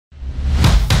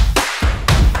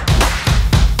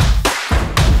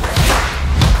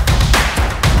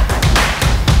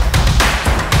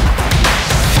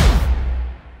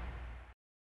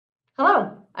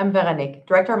I'm Veronique,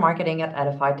 Director of Marketing at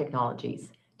Edify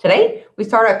Technologies. Today, we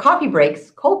start our Coffee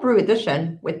Breaks Cold Brew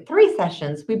edition with 3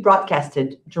 sessions we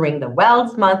broadcasted during the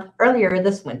Welds month earlier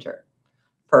this winter.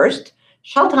 First,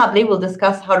 Charles Tremblay will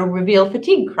discuss how to reveal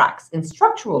fatigue cracks in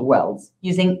structural welds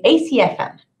using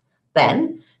ACFM.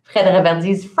 Then, Fred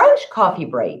Reverdy's French Coffee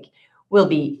Break will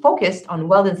be focused on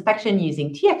weld inspection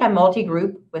using TFM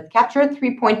multigroup with Capture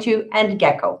 3.2 and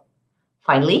Gecko.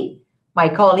 Finally, my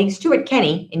colleague Stuart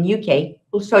Kenny in UK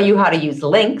will show you how to use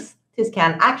links to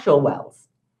scan actual welds.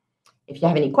 If you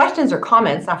have any questions or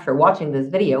comments after watching this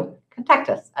video, contact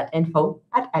us at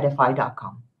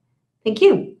info@edify.com. Thank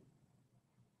you.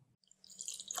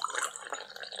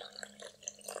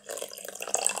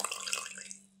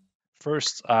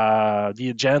 First, the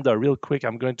agenda real quick.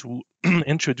 I'm going to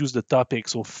introduce the topic,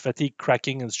 so fatigue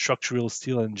cracking and structural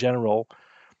steel in general.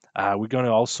 We're going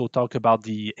to also talk about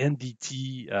the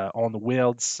NDT on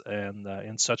welds and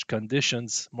in such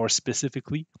conditions more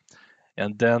specifically.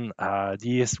 And then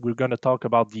we're going to talk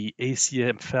about the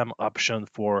ACFM option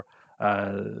for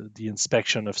the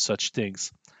inspection of such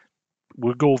things.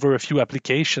 We'll go over a few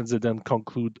applications and then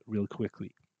conclude real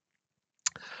quickly.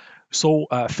 So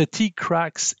fatigue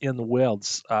cracks in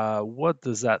welds, what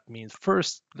does that mean?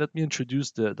 First, let me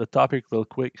introduce the topic real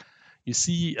quick. You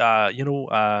see,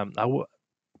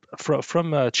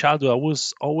 from childhood, I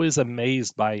was always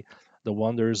amazed by the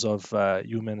wonders of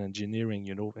human engineering,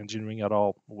 engineering at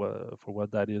all, for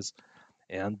what that is.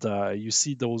 And you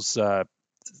see those,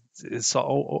 it's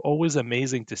always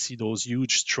amazing to see those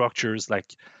huge structures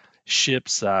like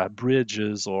ships,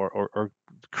 bridges, or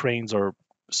cranes, or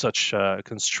such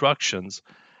constructions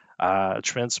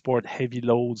transport heavy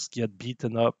loads, get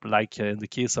beaten up, like in the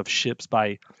case of ships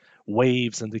by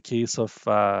waves, in the case of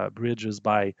bridges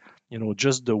by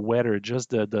just the weather, just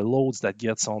the loads that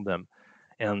gets on them,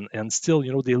 and still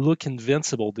they look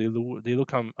invincible, they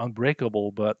look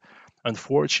unbreakable, but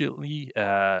unfortunately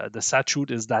the sad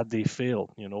truth is that they fail.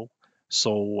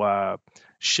 So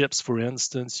ships, for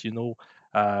instance,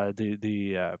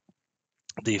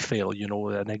 they fail.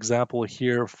 An example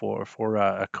here for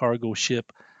a cargo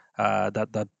ship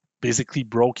that basically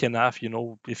broke in half.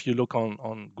 If you look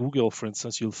on Google, for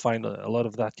instance, you'll find a lot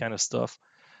of that kind of stuff.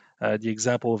 The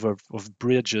example of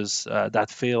bridges that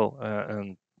fail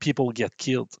and people get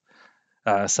killed.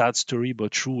 Sad story,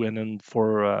 but true. And then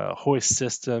for hoist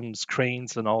systems,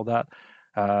 cranes, and all that,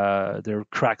 there are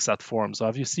cracks that form. So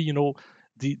obviously,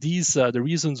 the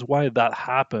reasons why that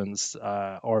happens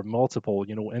are multiple.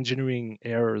 Engineering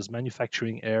errors,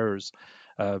 manufacturing errors,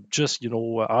 just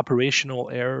operational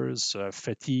errors,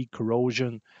 fatigue,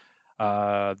 corrosion.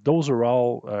 Those are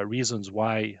all reasons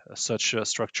why such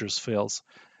structures fails.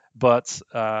 But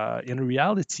in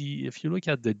reality, if you look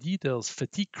at the details,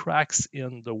 fatigue cracks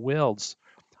in the welds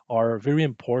are very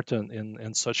important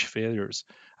in such failures.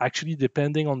 Actually,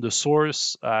 depending on the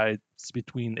source, it's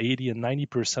between 80 and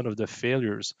 90% of the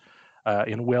failures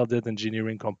in welded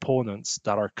engineering components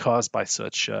that are caused by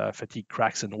such fatigue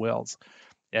cracks in welds.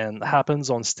 And happens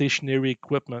on stationary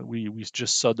equipment. We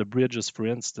just saw the bridges, for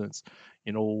instance,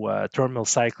 thermal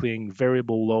cycling,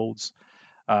 variable loads.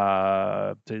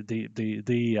 They're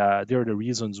the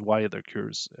reasons why it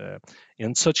occurs.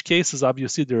 In such cases,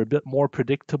 obviously, they're a bit more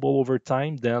predictable over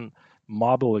time than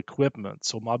mobile equipment.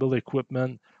 So mobile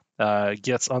equipment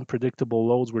gets unpredictable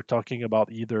loads. We're talking about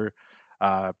either,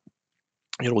 the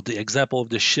example of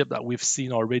the ship that we've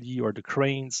seen already, or the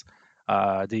cranes.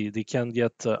 They can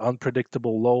get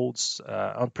unpredictable loads,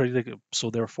 so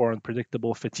therefore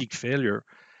unpredictable fatigue failure,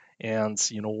 and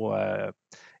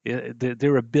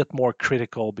they're a bit more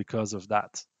critical because of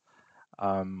that.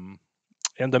 And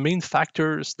the main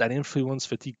factors that influence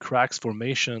fatigue cracks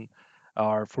formation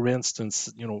are, for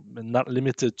instance, not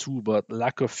limited to, but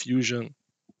lack of fusion,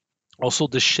 also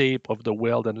the shape of the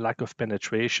weld and lack of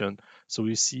penetration. So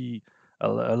we see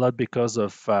a lot because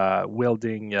of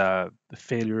welding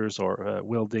failures or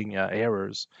welding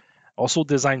errors. Also,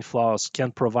 design flaws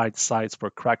can provide sites for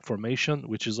crack formation,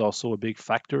 which is also a big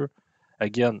factor.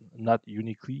 Again, not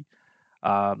uniquely.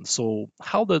 So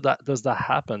how does that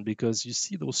happen? Because you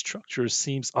see those structures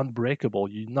seems unbreakable.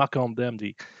 You knock on them,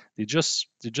 they just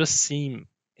seem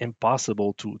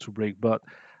impossible to break. But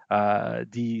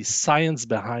the science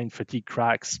behind fatigue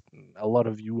cracks, a lot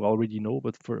of you already know,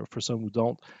 but for some who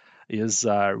don't, is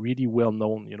really well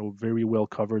known. Very well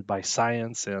covered by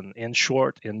science, and in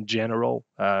short, in general,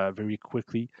 very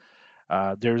quickly.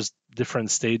 There's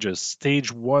different stages.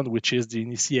 Stage 1, which is the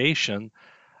initiation,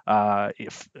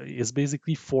 is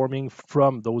basically forming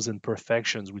from those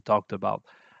imperfections we talked about.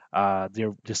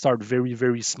 They start very,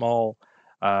 very small.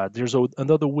 There's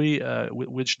another way with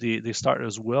which they start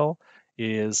as well,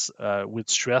 is with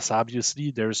stress,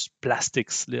 obviously, there's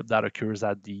plastic slip that occurs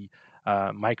at the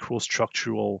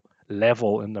microstructural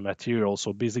level in the material.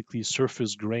 So basically,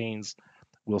 surface grains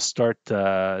will start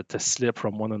to slip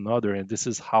from one another, and this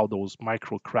is how those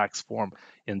micro cracks form.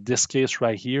 In this case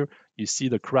right here, you see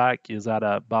the crack is at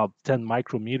about 10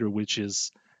 micrometer, which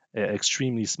is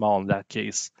extremely small in that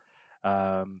case.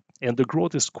 And the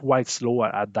growth is quite slow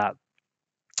at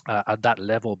that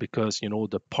level because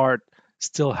the part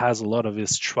still has a lot of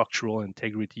its structural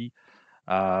integrity.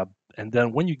 Uh, and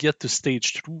then when you get to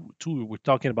stage two, we're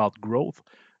talking about growth.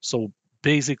 So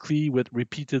basically, with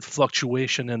repeated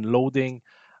fluctuation and loading,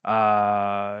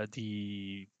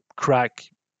 the crack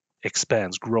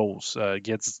expands, grows,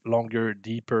 gets longer,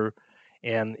 deeper,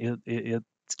 and it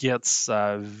gets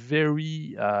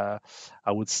very, I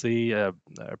would say,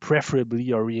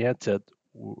 preferably oriented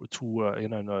to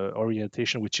in an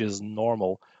orientation which is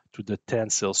normal to the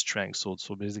tensile strength.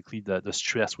 So basically, the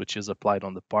stress which is applied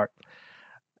on the part.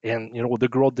 And the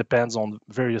growth depends on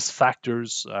various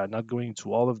factors. Not going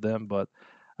into all of them, but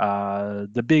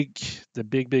the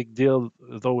big deal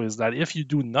though is that if you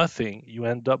do nothing, you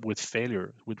end up with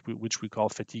failure, which we call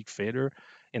fatigue failure.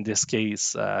 In this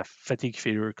case, fatigue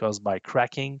failure caused by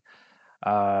cracking.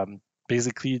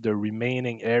 Basically, the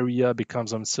remaining area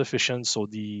becomes insufficient, so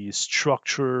the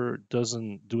structure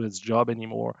doesn't do its job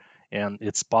anymore, and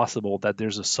it's possible that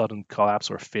there's a sudden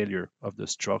collapse or failure of the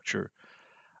structure.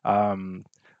 Um,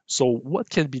 so what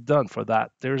can be done for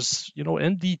that? There's,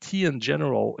 NDT in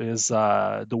general is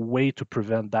the way to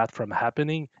prevent that from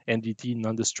happening. NDT,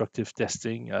 non-destructive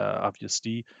testing,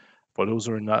 obviously, for those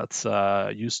who are not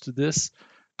used to this.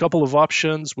 Couple of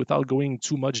options without going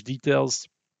too much details.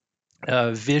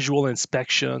 Visual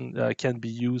inspection can be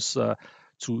used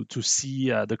to see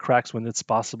the cracks when it's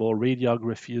possible.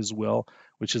 Radiography as well,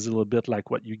 which is a little bit like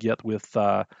what you get with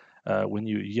when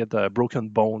you get the broken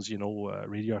bones.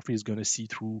 Radiography is going to see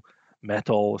through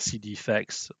metal, see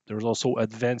defects. There's also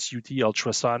advanced UT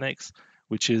ultrasonics,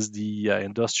 which is the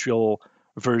industrial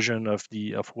version of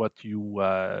what you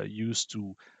use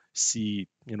to see,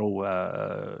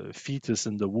 fetus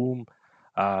in the womb.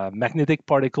 Magnetic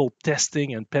particle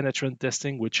testing and penetrant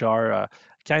testing, which are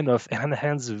kind of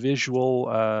enhanced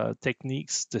visual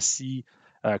techniques to see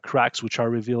cracks, which are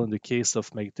revealed in the case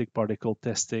of magnetic particle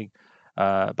testing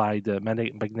by the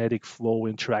magnetic flow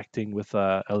interacting with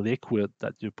a liquid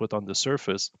that you put on the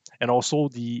surface, and also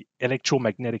the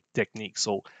electromagnetic technique.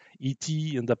 So ET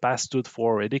in the past stood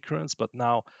for adherence, but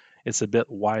now it's a bit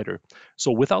wider.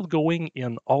 So without going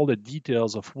in all the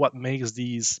details of what makes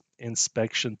these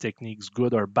inspection techniques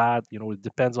good or bad, it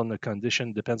depends on the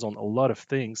condition, depends on a lot of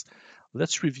things.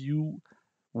 Let's review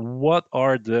what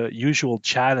are the usual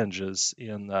challenges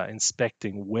in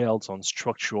inspecting welds on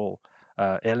structural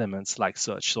elements like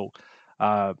such. So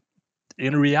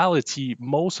in reality,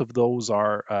 most of those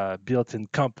are built in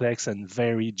complex and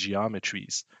varied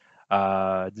geometries.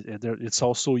 It's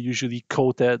also usually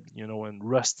coated, and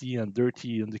rusty and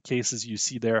dirty. In the cases you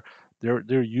see there,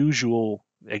 they're usual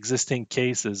existing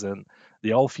cases, and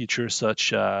they all feature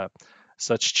such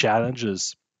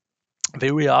challenges.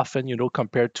 Very often,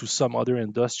 compared to some other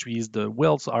industries, the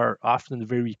welds are often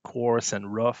very coarse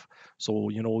and rough. So,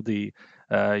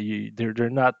 they're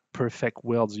not perfect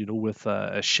welds, with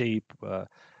a shape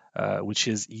which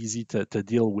is easy to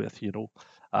deal with.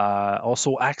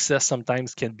 Also, access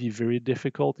sometimes can be very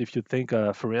difficult. If you think,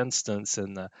 for instance,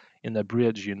 in a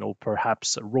bridge,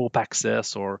 perhaps rope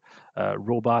access or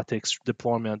robotics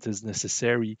deployment is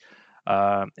necessary.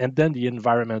 And then the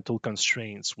environmental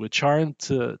constraints, which aren't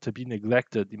to be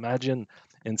neglected. Imagine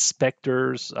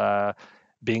inspectors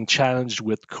being challenged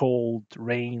with cold,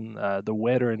 rain, the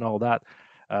weather, and all that.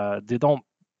 They don't.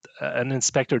 An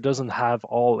inspector doesn't have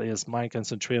all his mind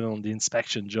concentrated on the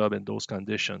inspection job in those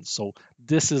conditions. So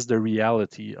this is the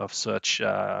reality of such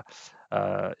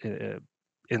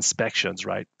inspections,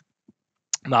 right?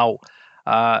 Now,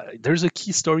 there's a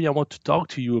key story I want to talk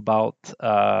to you about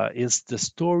is the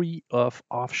story of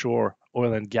offshore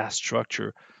oil and gas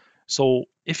structure. So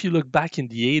if you look back in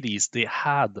the 80s, they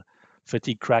had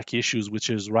fatigue crack issues,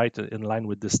 which is right in line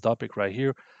with this topic right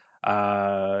here.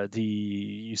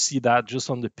 You see that just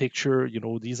on the picture.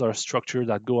 These are structures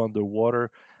that go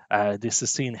underwater. They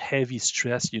sustain heavy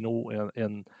stress,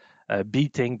 and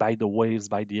beating by the waves,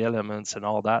 by the elements, and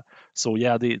all that. So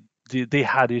yeah, they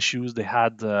had issues. They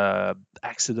had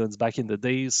accidents back in the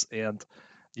days, and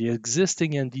the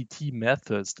existing NDT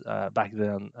methods back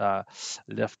then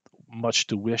left much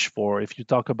to wish for. If you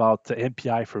talk about the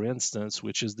MPI, for instance,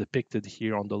 which is depicted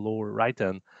here on the lower right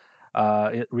hand,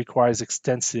 it requires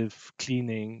extensive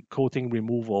cleaning, coating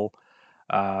removal,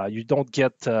 You don't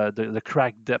get the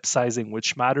crack depth sizing,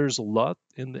 which matters a lot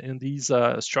in these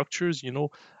structures.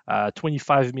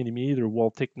 25 millimeter wall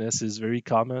thickness is very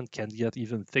common, can get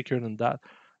even thicker than that.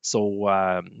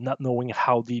 So not knowing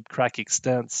how deep crack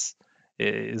extends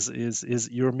is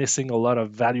you're missing a lot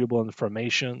of valuable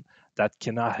information that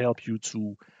cannot help you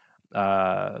to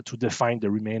define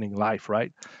the remaining life,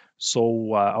 right?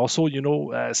 So also,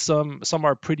 some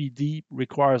are pretty deep,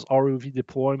 requires ROV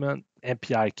deployment.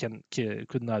 MPI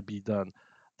could not be done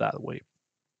that way.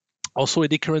 Also,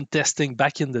 eddy current testing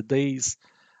back in the days,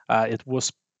 it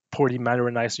was pretty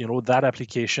manualized. That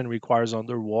application requires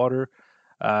underwater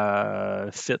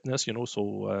fitness.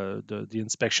 So the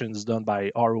inspection is done by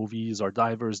ROVs or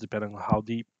divers, depending on how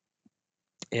deep.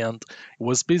 And it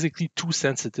was basically too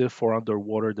sensitive for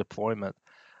underwater deployment.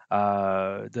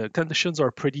 The conditions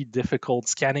are pretty difficult.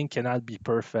 Scanning cannot be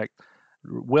perfect.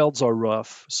 Welds are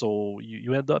rough, so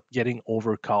you end up getting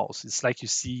overcalls. It's like you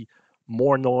see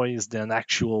more noise than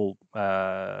actual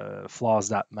flaws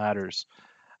that matters.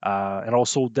 And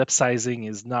also depth sizing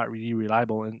is not really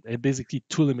reliable and basically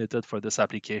too limited for this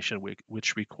application,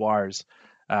 which requires,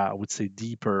 I would say,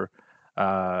 deeper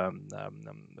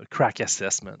crack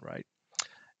assessment, right?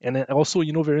 And then also,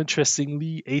 very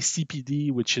interestingly,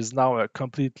 ACPD, which is now a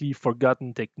completely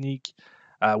forgotten technique,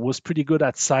 was pretty good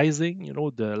at sizing,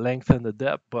 the length and the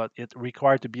depth, but it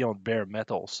required to be on bare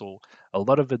metal. So a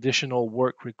lot of additional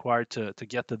work required to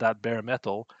get to that bare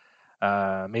metal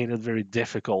made it very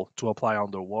difficult to apply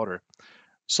underwater.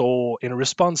 So in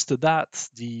response to that,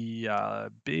 the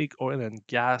big oil and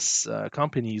gas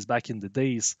companies back in the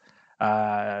days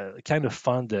kind of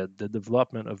funded the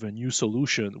development of a new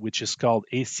solution, which is called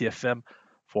ACFM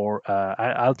for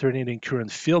alternating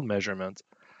current field measurement.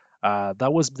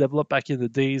 That was developed back in the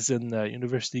days in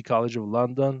University College of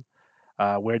London,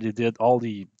 where they did all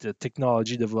the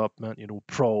technology development,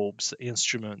 probes,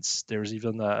 instruments. There's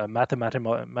even a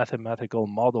mathematical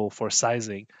model for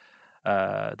sizing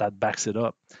that backs it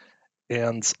up,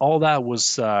 and all that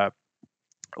was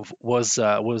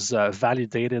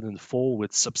validated in full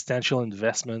with substantial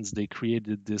investments. They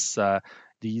created these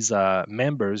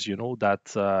members,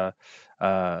 that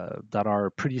are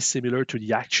pretty similar to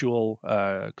the actual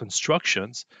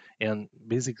constructions, and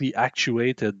basically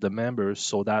actuated the members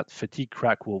so that fatigue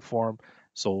crack will form.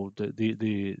 So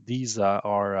these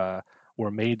were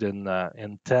made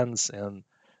in tens and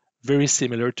very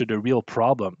similar to the real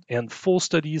problem. And full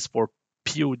studies for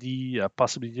POD,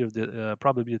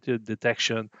 probability of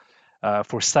detection,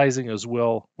 for sizing as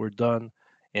well were done,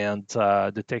 and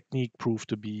the technique proved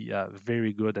to be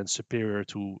very good and superior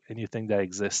to anything that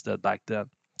existed back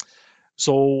then.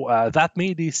 So that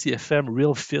made ACFM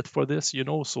real fit for this,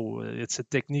 So it's a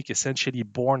technique essentially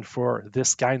born for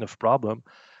this kind of problem.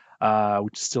 We're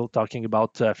still talking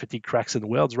about fatigue cracks and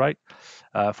welds, right?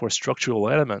 For structural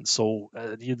elements. So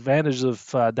the advantage of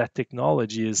that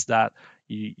technology is that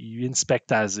you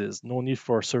inspect as is, no need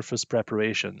for surface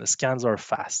preparation. The scans are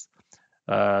fast.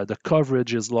 The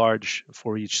coverage is large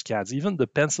for each scans. Even the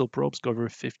pencil probes cover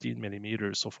 15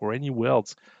 millimeters. So for any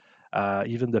welds,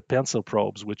 even the pencil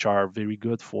probes, which are very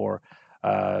good for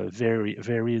very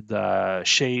varied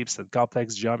shapes and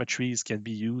complex geometries, can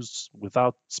be used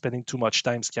without spending too much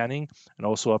time scanning, and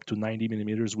also up to 90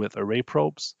 millimeters with array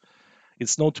probes.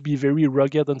 It's known to be very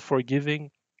rugged and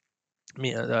forgiving.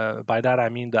 By that I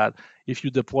mean that if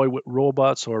you deploy with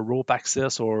robots or rope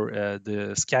access, or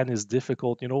the scan is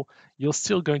difficult, you're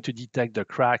still going to detect the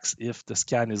cracks if the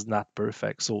scan is not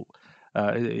perfect. So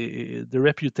the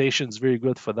reputation is very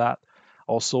good for that.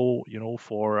 Also,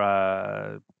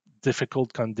 for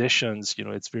difficult conditions,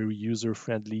 it's very user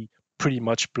friendly, pretty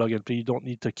much plug and play. You don't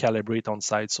need to calibrate on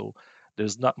site, so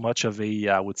there's not much of a,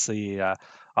 I would say,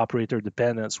 operator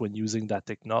dependence when using that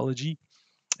technology.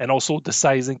 And also the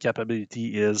sizing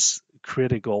capability is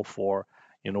critical for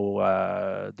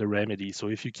the remedy. So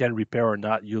if you can repair or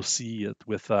not, you'll see it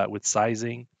with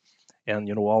sizing, and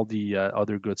all the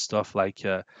other good stuff, like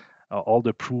all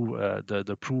the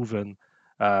proven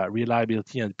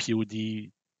reliability and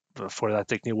POD for that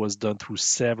technique was done through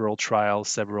several trials,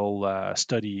 several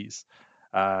studies,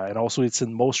 and also it's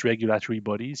in most regulatory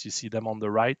bodies. You see them on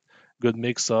the right. Good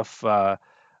mix of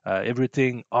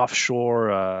everything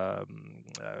offshore,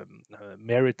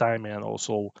 maritime, and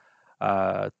also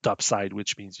topside,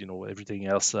 which means everything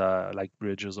else like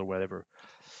bridges or whatever.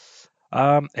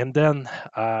 And then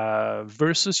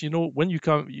versus, when you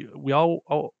come,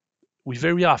 we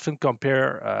very often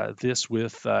compare this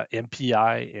with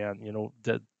MPI, and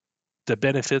the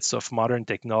benefits of modern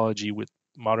technology with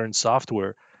modern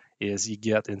software is you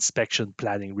get inspection,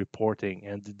 planning, reporting,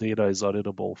 and the data is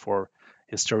auditable for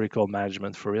historical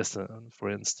management, for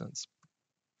instance.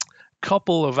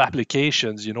 couple of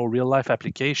applications, real life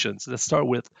applications. Let's start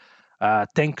with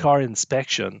tank car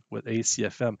inspection with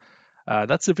ACFM.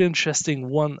 That's a very interesting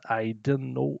one. I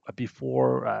didn't know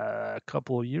before a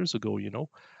couple of years ago.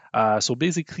 So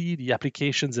basically, the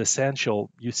application's essential.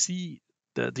 You see,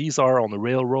 these are on the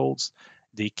railroads.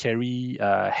 They carry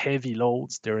heavy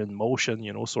loads. They're in motion.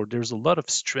 So there's a lot of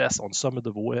stress on some of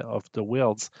the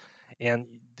welds,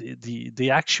 and they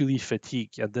actually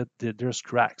fatigue, and that there's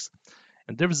cracks.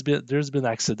 And there's been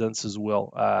accidents as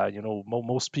well.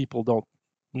 Most people don't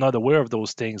not aware of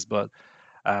those things, but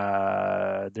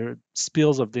there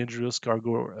spills of dangerous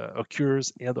cargo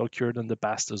occurs and occurred in the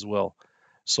past as well.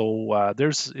 So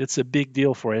it's a big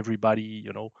deal for everybody,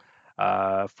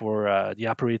 for the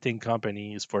operating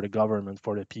companies, for the government,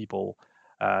 for the people.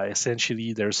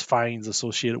 Essentially, there's fines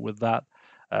associated with that.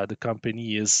 The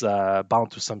company is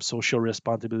bound to some social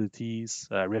responsibilities,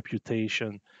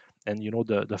 reputation, and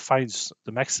the fines,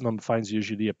 the maximum fines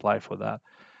usually apply for that.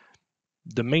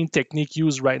 The main technique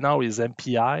used right now is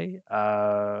MPI,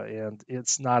 and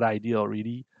it's not ideal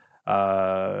really.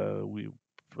 I've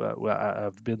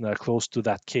been close to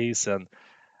that case, and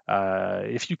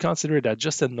if you consider that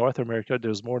just in North America,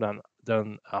 there's more than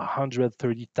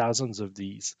 130,000 of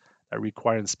these that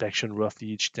require inspection roughly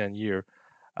each 10 year.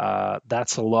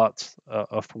 That's a lot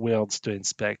of welds to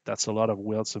inspect. That's a lot of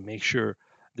welds to make sure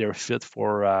they're fit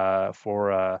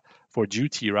for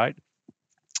duty, right?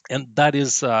 And that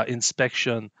is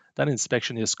inspection. That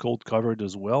inspection is code covered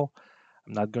as well.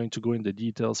 I'm not going to go into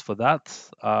details for that.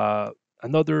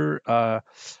 Another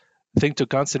thing to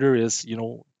consider is,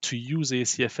 to use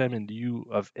ACFM in lieu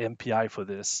of MPI for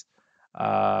this.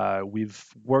 We've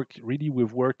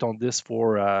worked on this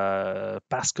for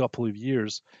past couple of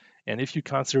years. And if you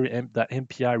consider that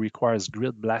MPI requires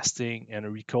grid blasting and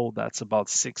a recall, that's about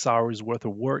 6 hours worth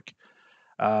of work.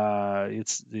 They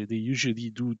usually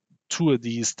do two of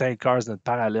these tank cars in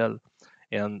parallel,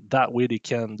 and that way they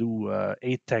can do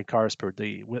 8 tank cars per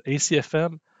day. With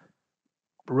ACFM,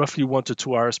 roughly 1 to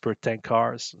 2 hours per tank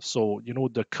cars. So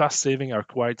the cost saving are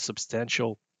quite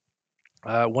substantial.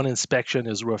 One inspection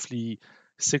is roughly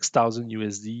 6,000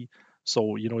 USD.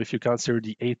 So if you consider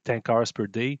the 8 tank cars per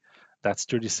day, that's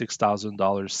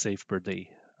 $36,000 saved per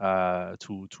day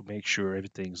to make sure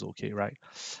everything's okay, right?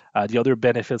 The other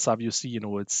benefits, obviously,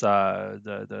 it's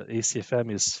the ACFM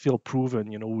is field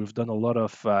proven. We've done a lot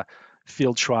of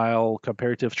field trial,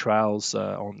 comparative trials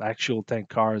on actual tank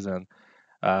cars, and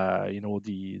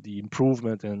the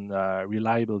improvement in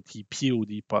reliability,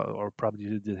 POD, or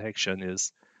probability detection,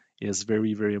 is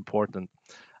very, very important.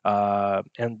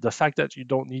 And the fact that you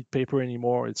don't need paper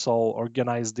anymore, it's all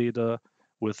organized data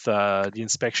with the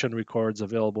inspection records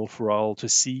available for all to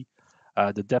see.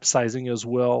 The depth sizing as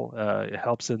well, it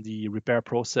helps in the repair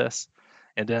process.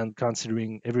 And then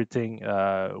considering everything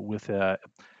uh, with the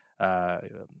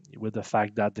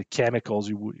fact that the chemicals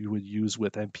you would use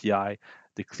with MPI,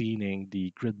 the cleaning,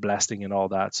 the grid blasting, and all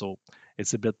that. So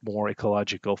it's a bit more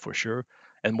ecological for sure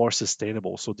and more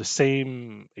sustainable. So the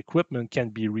same equipment can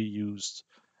be reused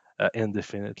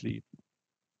indefinitely.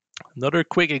 Another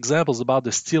quick example is about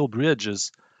the steel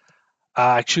bridges.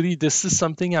 Actually, this is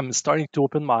something I'm starting to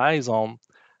open my eyes on.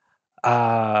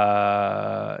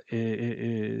 The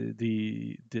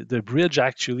bridge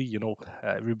actually,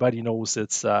 everybody knows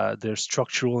it's their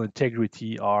structural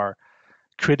integrity are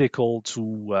critical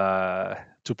to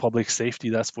public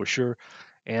safety, that's for sure.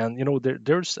 And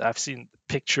there's I've seen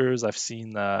pictures, I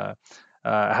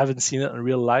haven't seen it in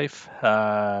real life.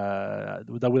 That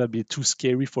would be too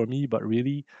scary for me, but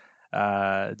really,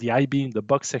 the I-beam, the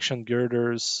buck section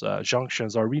girders,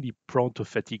 junctions are really prone to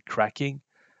fatigue cracking.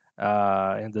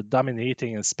 And the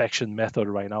dominating inspection method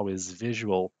right now is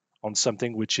visual on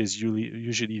something which is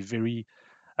usually very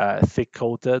thick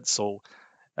coated. So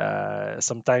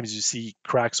sometimes you see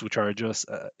cracks which are just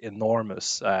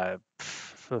enormous,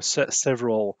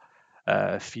 several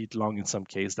feet long in some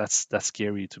case. That's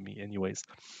scary to me, anyways.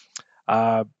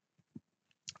 Uh,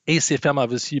 ACFM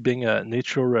obviously being a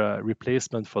natural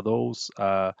replacement for those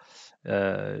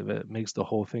makes the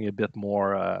whole thing a bit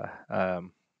more,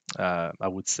 I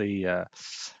would say, uh,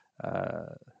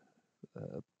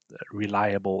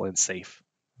 reliable and safe,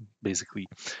 basically.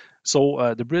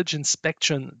 So the bridge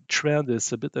inspection trend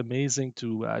is a bit amazing.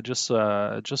 To just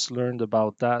learned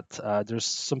about that. There's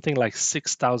something like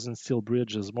 6,000 steel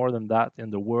bridges, more than that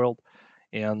in the world,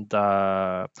 and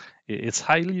it's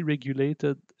highly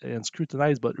regulated and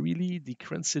scrutinized. But really, the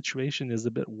current situation is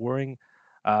a bit worrying.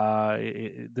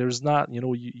 There's not,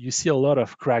 you see a lot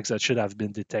of cracks that should have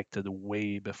been detected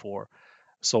way before.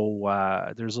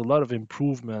 So there's a lot of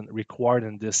improvement required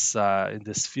in this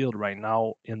field right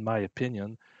now, in my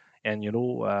opinion. And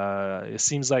it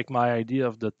seems like my idea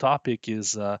of the topic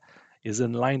is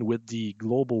in line with the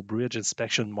global bridge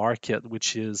inspection market,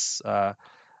 which is the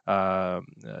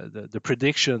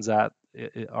predictions are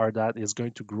that is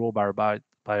going to grow by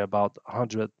about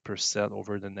 100%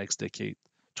 over the next decade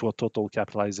to a total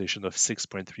capitalization of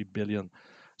 6.3 billion.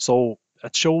 So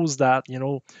it shows that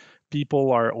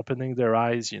people are opening their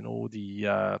eyes.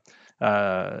 The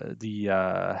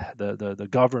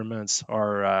governments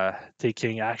are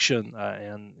taking action,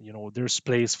 and there's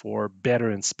place for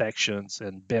better inspections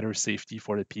and better safety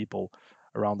for the people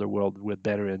around the world with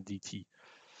better NDT.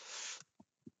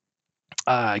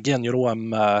 Again,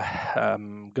 I'm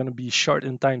going to be short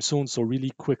in time soon, so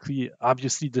really quickly,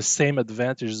 obviously the same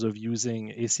advantages of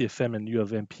using ACFM and lieu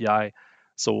of MPI.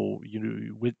 So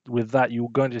with that, you're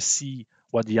going to see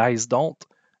what the eyes don't.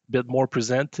 A bit more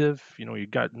presentive. You're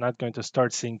not going to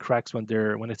start seeing cracks when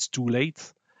it's too late.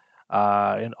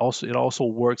 And also, it also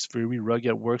works very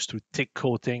rugged. It works through thick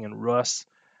coating and rust.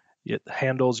 It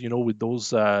handles, with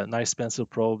those nice pencil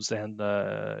probes, and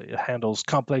it handles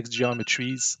complex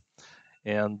geometries.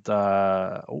 And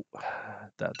that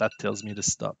tells me to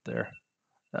stop there.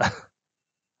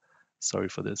 Sorry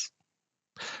for this.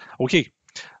 Okay,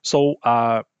 so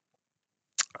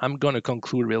I'm going to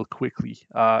conclude real quickly.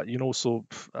 Obviously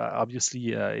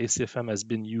ACFM has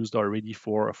been used already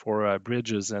for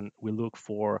bridges, and we look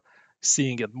for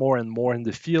seeing it more and more in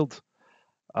the field.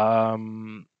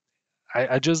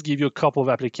 I just give you a couple of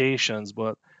applications,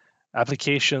 but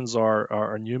applications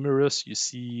are numerous. You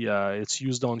see, it's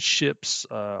used on ships,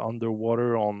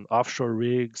 underwater, on offshore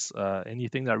rigs,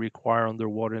 anything that require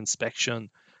underwater inspection,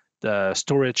 the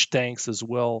storage tanks as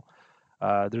well.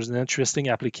 There's an interesting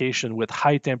application with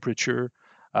high temperature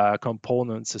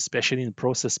components, especially in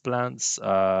process plants.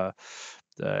 An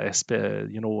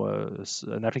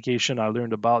application I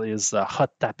learned about is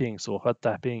hot tapping. So hot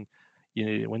tapping,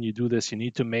 when you do this, you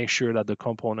need to make sure that the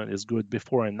component is good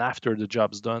before and after the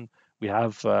job's done. We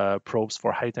have probes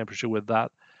for high temperature with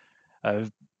that.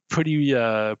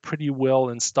 Pretty well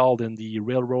installed in the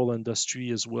railroad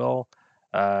industry as well.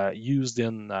 Used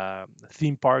in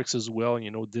theme parks as well.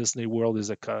 Disney World is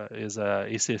a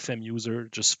ACFM user,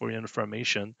 just for your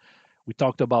information. We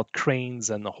talked about cranes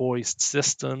and hoist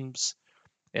systems,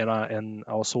 and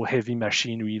also heavy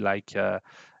machinery like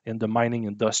in the mining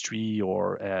industry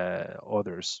or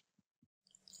others.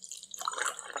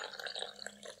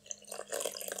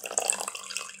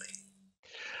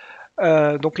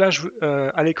 Donc là,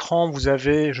 à l'écran,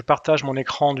 je partage mon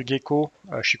écran du Gecko.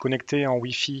 Je suis connecté en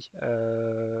Wi-Fi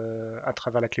à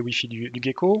travers la clé Wi-Fi du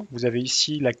Gecko. Vous avez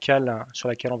ici la cale sur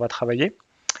laquelle on va travailler,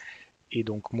 et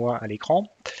donc moi à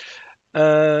l'écran.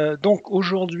 Donc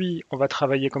aujourd'hui, on va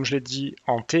travailler, comme je l'ai dit,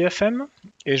 en TFM,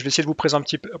 et je vais essayer de vous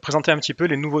présenter un petit peu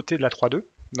les nouveautés de la 3.2.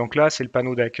 Donc là, c'est le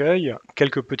panneau d'accueil,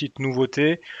 quelques petites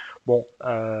nouveautés. Bon,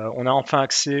 on a enfin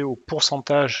accès au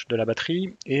pourcentage de la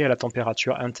batterie et à la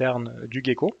température interne du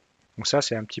Gecko. Donc ça,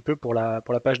 c'est un petit peu pour la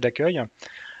page d'accueil.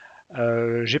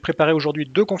 J'ai préparé aujourd'hui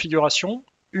deux configurations,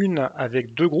 une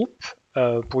avec deux groupes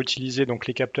pour utiliser donc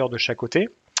les capteurs de chaque côté,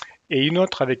 et une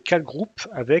autre avec 4 groupes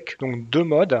avec donc 2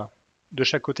 modes de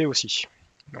chaque côté aussi.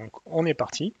 Donc on est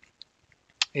parti,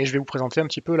 et je vais vous présenter un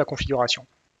petit peu la configuration.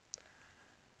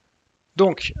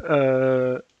 Donc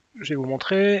je vais vous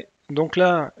montrer. Donc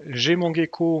là, j'ai mon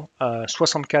Gecko à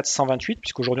 64-128,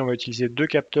 puisqu'aujourd'hui on va utiliser deux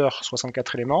capteurs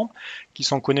 64 éléments qui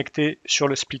sont connectés sur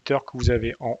le splitter que vous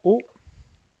avez en haut.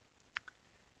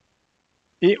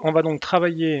 Et on va donc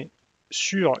travailler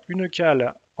sur une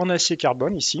cale en acier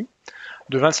carbone ici,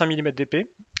 de 25 mm d'épais,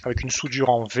 avec une soudure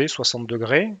en V 60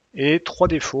 degrés, et 3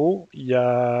 défauts. Il y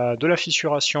a de la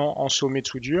fissuration en sommet de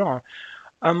soudure,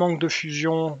 un manque de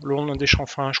fusion le long des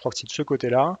chanfreins, je crois que c'est de ce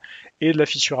côté-là, et de la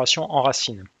fissuration en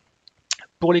racine.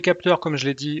 Pour les capteurs, comme je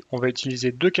l'ai dit, on va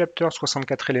utiliser deux capteurs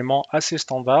 64 éléments assez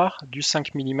standards, du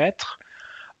 5 mm,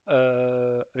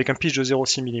 avec un pitch de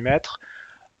 0,6 mm,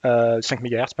 5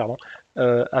 MHz, pardon,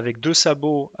 avec deux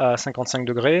sabots à 55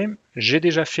 degrés. J'ai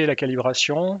déjà fait la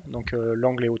calibration, donc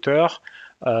l'angle et hauteur.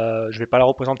 Je ne vais pas la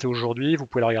représenter aujourd'hui, vous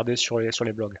pouvez la regarder sur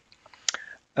les blogs.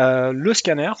 Le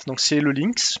scanner, donc c'est le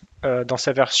Lynx dans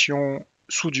sa version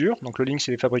soudure. Donc le Lynx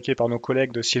il est fabriqué par nos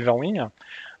collègues de Silverwing.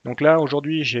 Donc là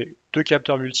aujourd'hui j'ai deux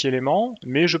capteurs multi-éléments,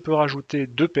 mais je peux rajouter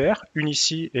deux paires, une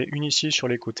ici et une ici sur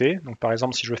les côtés. Donc par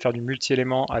exemple si je veux faire du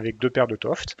multi-élément avec deux paires de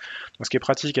Toft. Donc ce qui est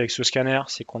pratique avec ce scanner,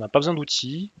 c'est qu'on n'a pas besoin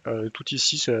d'outils. Tout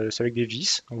ici c'est avec des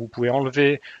vis. Donc vous pouvez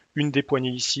enlever une des poignées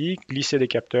ici, glisser des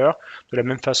capteurs. De la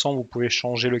même façon vous pouvez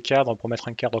changer le cadre pour mettre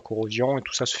un cadre corrosion, et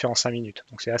tout ça se fait en 5 minutes.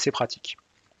 Donc c'est assez pratique.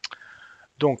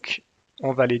 Donc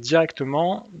on va aller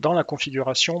directement dans la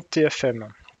configuration TFM.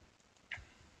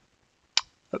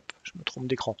 Hop, je me trompe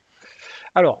d'écran.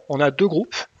 Alors, on a deux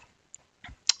groupes.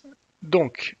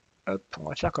 Donc, hop, on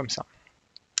va faire comme ça.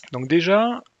 Donc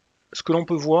déjà, ce que l'on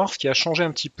peut voir, ce qui a changé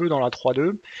un petit peu dans la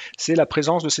 3.2, c'est la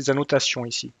présence de ces annotations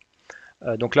ici.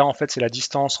 Donc là, en fait, c'est la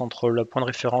distance entre le point de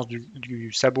référence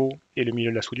du sabot et le milieu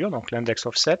de la soudure, donc l'index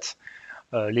offset,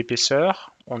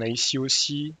 l'épaisseur. On a ici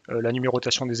aussi la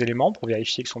numérotation des éléments pour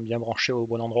vérifier qu'ils sont bien branchés au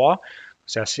bon endroit.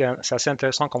 C'est assez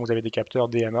intéressant quand vous avez des capteurs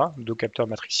DMA, deux capteurs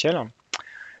matriciels.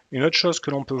 Une autre chose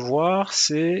que l'on peut voir,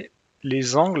 c'est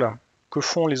les angles que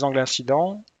font les angles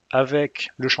incidents avec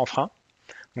le chanfrein.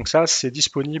 Donc ça, c'est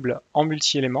disponible en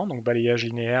multi-éléments, donc balayage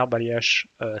linéaire, balayage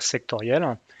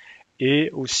sectoriel,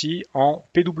 et aussi en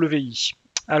PWI.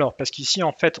 Alors, parce qu'ici,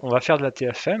 en fait, on va faire de la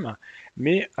TFM,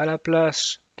 mais à la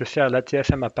place de faire de la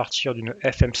TFM à partir d'une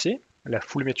FMC, la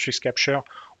Full Matrix Capture,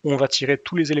 où on va tirer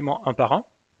tous les éléments un par un,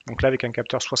 donc là, avec un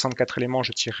capteur 64 éléments,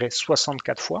 je tirerai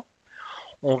 64 fois,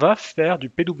 on va faire du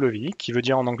PWI, qui veut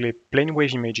dire en anglais Plane Wave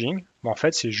Imaging, mais en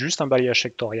fait, c'est juste un balayage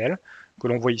sectoriel que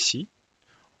l'on voit ici,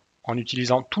 en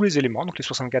utilisant tous les éléments, donc les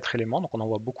 64 éléments, donc on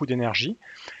envoie beaucoup d'énergie.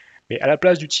 Mais à la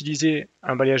place d'utiliser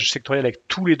un balayage sectoriel avec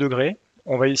tous les degrés,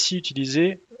 on va ici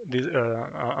utiliser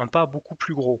un pas beaucoup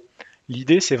plus gros.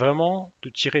 L'idée, c'est vraiment de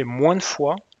tirer moins de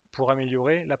fois pour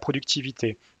améliorer la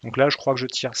productivité. Donc là, je crois que je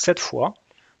tire 7 fois.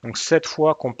 Donc 7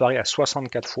 fois comparé à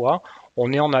 64 fois,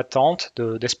 on est en attente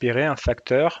d'espérer un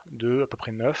facteur de à peu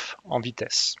près 9 en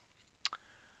vitesse.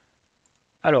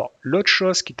 Alors, l'autre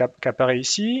chose qui apparaît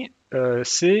ici,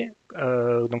 c'est,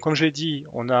 donc comme je l'ai dit,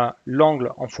 on a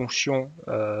l'angle en fonction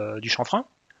du chanfrein.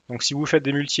 Donc si vous faites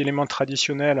des multi-éléments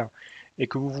traditionnels et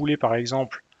que vous voulez par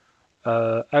exemple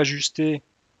ajuster,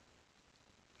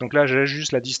 donc là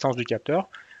j'ajuste la distance du capteur,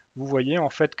 vous voyez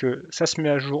en fait que ça se met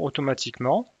à jour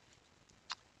automatiquement.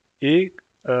 Et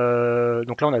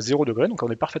donc là on a 0 degré, donc on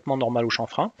est parfaitement normal au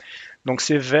chanfrein. Donc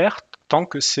c'est vert tant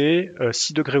que c'est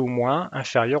 6 degrés ou moins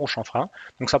inférieur au chanfrein.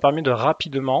 Donc ça permet de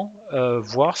rapidement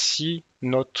voir si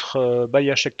notre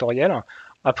balayage sectoriel,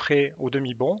 après au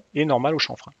demi-bond, est normal au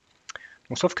chanfrein.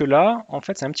 Donc, sauf que là, en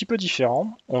fait, c'est un petit peu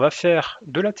différent. On va faire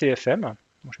de la TFM.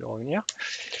 Donc, je vais revenir.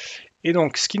 Et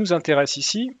donc, ce qui nous intéresse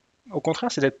ici, au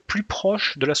contraire, c'est d'être plus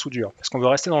proche de la soudure, parce qu'on veut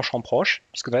rester dans le champ proche,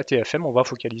 puisque dans la TFM, on va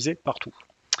focaliser partout.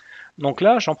 Donc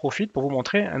là, j'en profite pour vous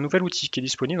montrer un nouvel outil qui est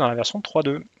disponible dans la version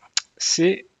 3.2.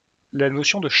 C'est la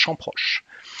notion de champ proche.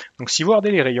 Donc si vous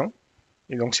regardez les rayons,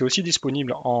 et donc c'est aussi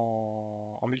disponible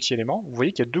en multi-éléments, vous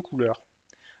voyez qu'il y a deux couleurs.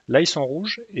 Là, ils sont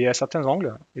rouges, et à certains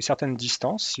angles et certaines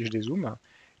distances, si je dézoome,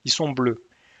 ils sont bleus.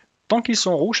 Tant qu'ils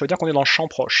sont rouges, ça veut dire qu'on est dans le champ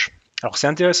proche. Alors c'est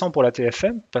intéressant pour la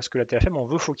TFM, parce que la TFM, on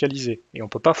veut focaliser, et on ne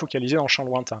peut pas focaliser dans le champ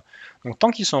lointain. Donc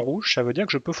tant qu'ils sont rouges, ça veut dire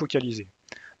que je peux focaliser.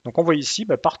 Donc on voit ici,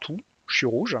 partout, je suis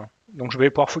rouge, donc je vais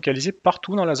pouvoir focaliser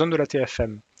partout dans la zone de la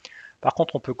TFM. Par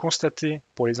contre, on peut constater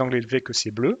pour les angles élevés que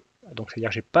c'est bleu, donc c'est-à-dire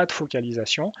que j'ai pas de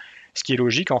focalisation, ce qui est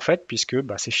logique en fait, puisque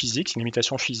c'est physique, c'est une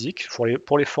limitation physique.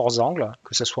 Pour les forts angles,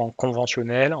 que ce soit en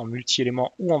conventionnel, en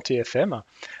multi-éléments ou en TFM,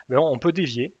 on peut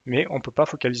dévier, mais on ne peut pas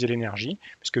focaliser l'énergie,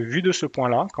 puisque vu de ce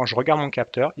point-là, quand je regarde mon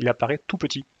capteur, il apparaît tout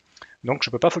petit. Donc je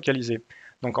ne peux pas focaliser.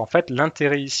 Donc en fait,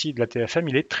 l'intérêt ici de la TFM,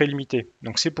 il est très limité.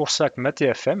 Donc c'est pour ça que ma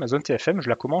TFM, ma zone TFM, je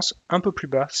la commence un peu plus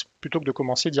basse, plutôt que de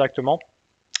commencer directement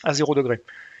à 0 degré.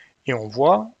 Et on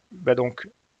voit, donc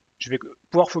je vais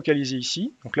pouvoir focaliser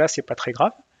ici. Donc là, c'est pas très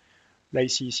grave. Là,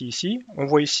 ici, ici, ici. On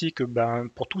voit ici que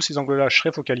pour tous ces angles-là, je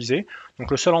serai focalisé.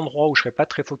 Donc le seul endroit où je ne serai pas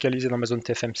très focalisé dans ma zone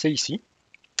TFM, c'est ici.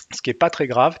 Ce qui n'est pas très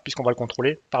grave, puisqu'on va le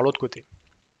contrôler par l'autre côté.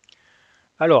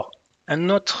 Alors, un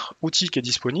autre outil qui est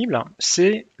disponible,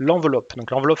 c'est l'enveloppe. Donc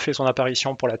l'enveloppe fait son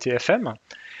apparition pour la TFM.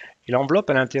 Et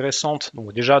l'enveloppe, elle est intéressante,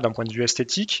 donc déjà d'un point de vue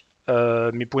esthétique,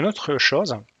 mais pour une autre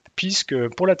chose, puisque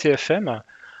pour la TFM,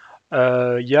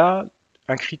 il y a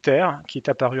un critère qui est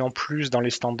apparu en plus dans les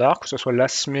standards, que ce soit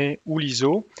l'ASME ou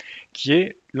l'ISO, qui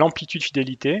est l'amplitude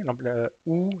fidélité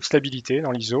ou stabilité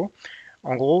dans l'ISO.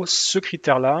 En gros, ce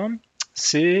critère-là,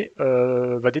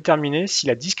 va déterminer si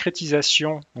la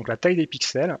discrétisation, donc la taille des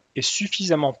pixels, est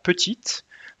suffisamment petite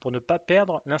pour ne pas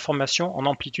perdre l'information en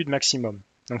amplitude maximum.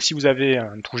 Donc si vous avez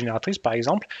une trou génératrice par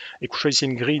exemple, et que vous choisissez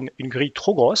une grille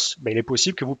trop grosse, il est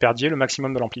possible que vous perdiez le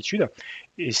maximum de l'amplitude.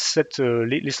 Et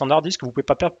les standards disent que vous ne pouvez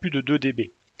pas perdre plus de 2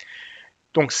 dB.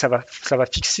 Donc ça va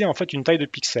fixer en fait une taille de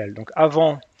pixels. Donc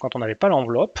avant, quand on n'avait pas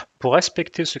l'enveloppe, pour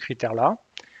respecter ce critère-là,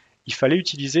 il fallait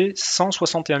utiliser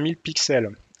 161 000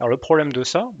 pixels. Alors le problème de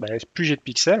ça, plus j'ai de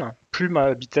pixels, plus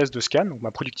ma vitesse de scan, donc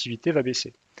ma productivité va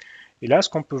baisser. Et là, ce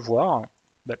qu'on peut voir,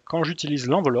 quand j'utilise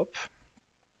l'enveloppe,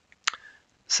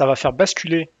 ça va faire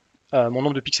basculer mon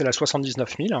nombre de pixels à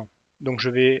 79 000. Donc je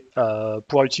vais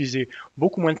pouvoir utiliser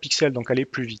beaucoup moins de pixels, donc aller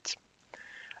plus vite.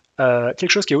 Quelque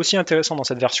chose qui est aussi intéressant dans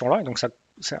cette version-là, et donc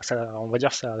on va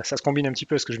dire ça se combine un petit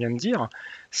peu à ce que je viens de dire,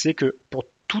 c'est que pour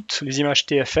toutes les images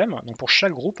TFM, donc pour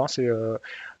chaque groupe, hein,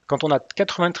 quand on a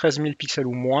 93 000 pixels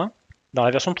ou moins, dans la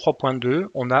version 3.2,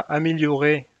 on a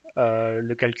amélioré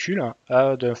le calcul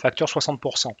d'un facteur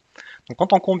 60%. Donc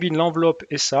quand on combine l'enveloppe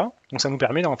et ça, donc ça nous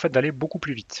permet en fait d'aller beaucoup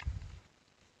plus vite.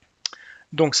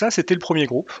 Donc ça, c'était le premier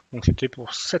groupe, donc c'était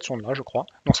pour cette sonde-là, je crois,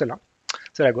 non celle-là.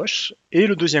 C'est à gauche. Et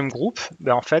le deuxième groupe,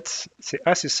 ben en fait, c'est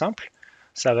assez simple.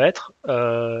 Ça va être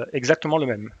exactement le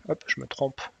même. Hop, je me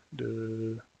trompe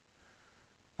de...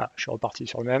 Ah, je suis reparti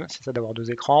sur le même. C'est ça d'avoir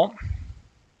deux écrans.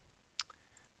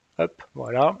 Hop,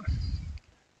 voilà.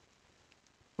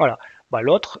 Voilà. Ben,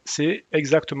 l'autre, c'est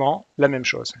exactement la même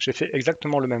chose. J'ai fait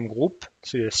exactement le même groupe.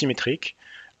 C'est symétrique.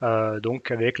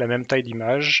 Donc avec la même taille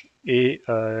d'image et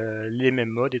les mêmes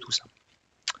modes et tout ça.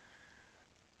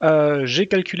 J'ai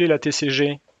calculé la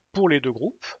TCG pour les deux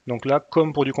groupes. Donc là,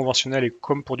 comme pour du conventionnel et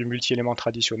comme pour du multi-élément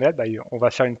traditionnel, bah, on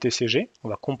va faire une TCG. On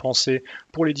va compenser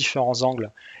pour les différents angles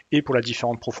et pour la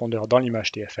différente profondeur dans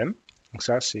l'image TFM. Donc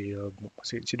ça, c'est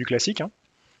du classique. Hein.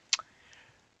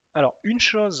 Alors, une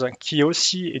chose qui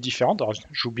aussi est différente,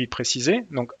 j'oublie de préciser,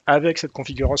 donc avec cette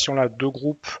configuration-là, deux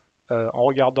groupes, en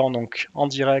regardant donc en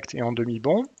direct et en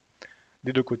demi-bond,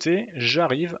 des deux côtés,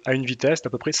 j'arrive à une vitesse d'à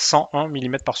peu près 101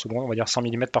 mm par seconde, on va dire 100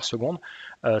 mm par seconde,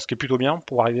 ce qui est plutôt bien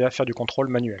pour arriver à faire du contrôle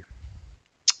manuel.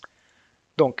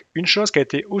 Donc, une chose qui a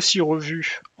été aussi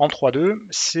revue en 3.2,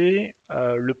 c'est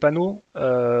le panneau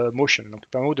motion, donc le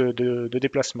panneau de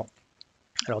déplacement.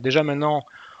 Alors déjà maintenant,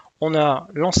 on a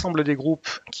l'ensemble des groupes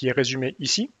qui est résumé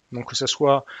ici, donc que ce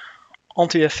soit en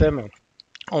TFM,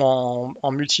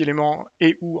 en multi-éléments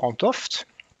et ou en TOFT,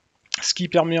 ce qui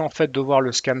permet en fait de voir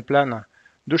le scan plan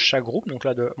de chaque groupe, donc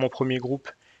là de mon premier groupe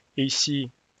et ici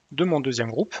de mon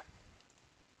deuxième groupe.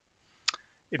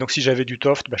 Et donc si j'avais du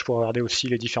TOFT, bah, je pourrais regarder aussi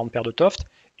les différentes paires de TOFT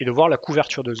et de voir la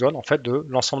couverture de zone en fait de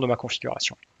l'ensemble de ma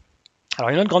configuration. Alors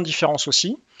une autre grande différence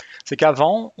aussi, c'est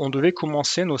qu'avant on devait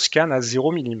commencer nos scans à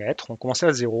 0 mm, on commençait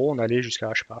à 0, on allait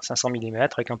jusqu'à 500 mm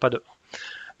avec un pas de 1.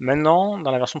 Maintenant,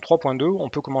 dans la version 3.2, on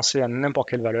peut commencer à n'importe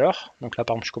quelle valeur. Donc là,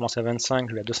 par exemple, je commence à 25,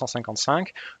 je vais à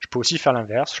 255. Je peux aussi faire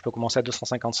l'inverse. Je peux commencer à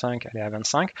 255, aller à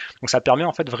 25. Donc ça permet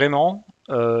en fait vraiment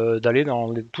d'aller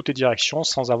dans toutes les directions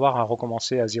sans avoir à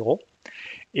recommencer à 0.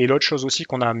 Et l'autre chose aussi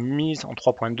qu'on a mise en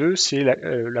 3.2, c'est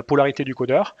la polarité du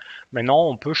codeur. Maintenant,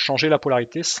 on peut changer la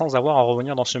polarité sans avoir à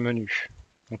revenir dans ce menu.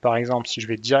 Donc par exemple, si je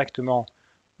vais directement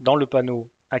dans le panneau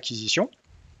acquisition,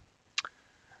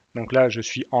 donc là, je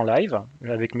suis en live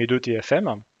avec mes deux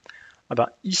TFM. Ah ben,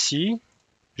 ici,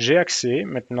 j'ai accès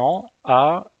maintenant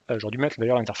à... J'aurais dû mettre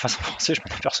d'ailleurs l'interface en français, je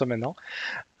m'en aperçois maintenant.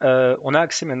 On a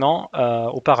accès maintenant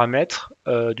aux paramètres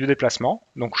du déplacement.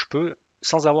 Donc je peux,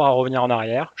 sans avoir à revenir en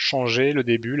arrière, changer le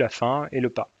début, la fin et le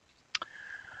pas.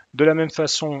 De la même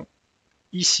façon,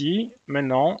 ici,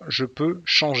 maintenant, je peux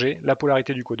changer la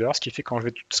polarité du codeur, ce qui fait que quand je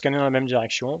vais scanner dans la même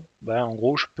direction, ben, en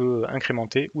gros, je peux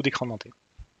incrémenter ou décrémenter.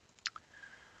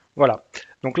 Voilà,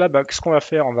 donc là, bah, ce qu'on va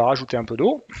faire, on va rajouter un peu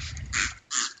d'eau.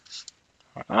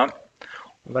 Voilà,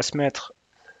 on va se mettre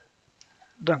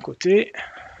d'un côté.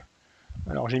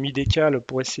 Alors j'ai mis des cales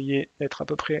pour essayer d'être à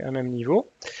peu près à même niveau.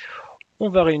 On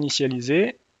va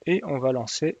réinitialiser et on va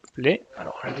lancer play.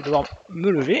 Alors je vais devoir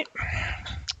me lever.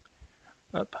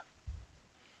 Hop.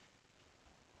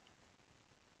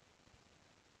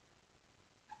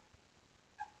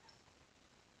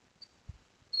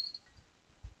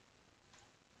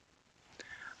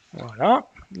 Voilà,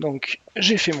 donc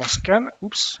j'ai fait mon scan.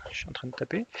 Oups, je suis en train de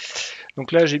taper.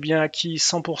 Donc là, j'ai bien acquis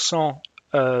 100%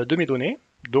 de mes données.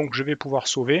 Donc je vais pouvoir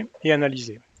sauver et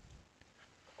analyser.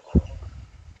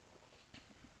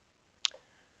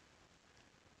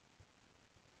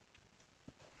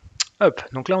 Hop,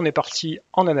 donc là on est parti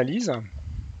en analyse.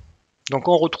 Donc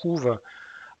on retrouve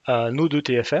nos deux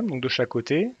TFM, donc de chaque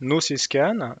côté, nos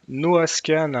C-scan, nos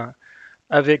A-scan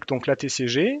avec donc la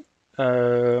TCG.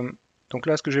 Donc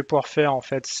là, ce que je vais pouvoir faire, en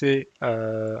fait, c'est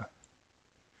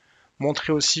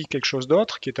montrer aussi quelque chose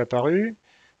d'autre qui est apparu.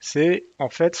 C'est, en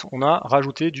fait, on a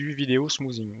rajouté du vidéo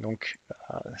smoothing. Donc,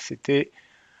 c'était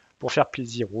pour faire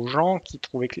plaisir aux gens qui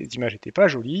trouvaient que les images n'étaient pas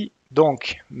jolies.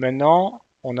 Donc, maintenant,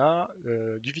 on a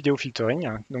du vidéo filtering,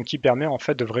 hein, donc qui permet, en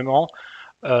fait, de vraiment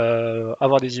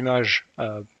avoir des images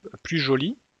plus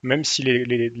jolies, même si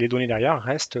les données derrière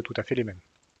restent tout à fait les mêmes.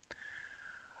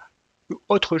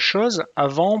 Autre chose,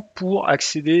 avant, pour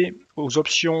accéder aux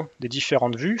options des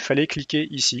différentes vues, il fallait cliquer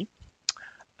ici.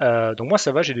 Donc moi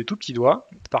ça va, j'ai des tout petits doigts.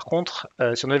 Par contre,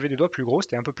 si on avait des doigts plus gros,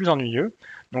 c'était un peu plus ennuyeux.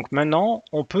 Donc maintenant,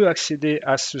 on peut accéder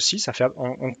à ceci.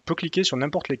 On peut cliquer sur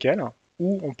n'importe lesquels,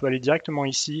 ou on peut aller directement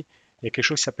ici. Il y a quelque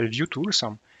chose qui s'appelle View Tools.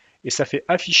 et ça fait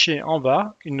afficher en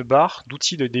bas une barre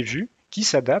d'outils des vues qui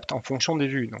s'adapte en fonction des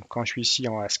vues. Donc quand je suis ici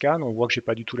en A-scan, on voit que j'ai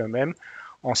pas du tout la même,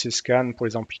 en C-scan pour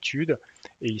les amplitudes,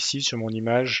 et ici sur mon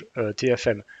image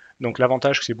TFM. Donc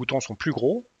l'avantage, c'est que ces boutons sont plus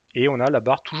gros, et on a la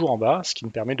barre toujours en bas, ce qui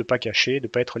me permet de ne pas cacher, de ne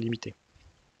pas être limité.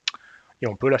 Et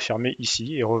on peut la fermer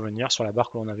ici et revenir sur la barre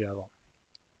que l'on avait avant.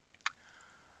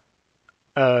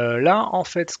 Là, en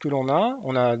fait, ce que l'on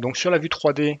a donc sur la vue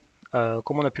 3D,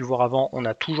 comme on a pu le voir avant, on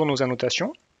a toujours nos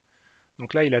annotations.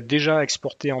 Donc là, il a déjà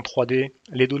exporté en 3D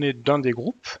les données d'un des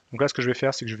groupes. Donc là, ce que je vais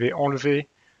faire, c'est que je vais enlever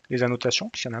les annotations,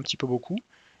 puisqu'il y en a un petit peu beaucoup,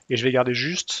 et je vais garder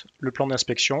juste le plan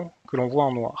d'inspection que l'on voit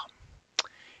en noir.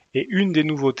 Et une des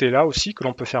nouveautés là aussi que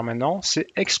l'on peut faire maintenant, c'est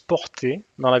exporter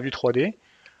dans la vue 3D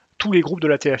tous les groupes de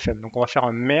la TFM. Donc on va faire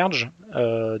un merge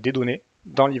des données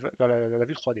dans la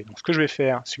vue 3D. Donc ce que je vais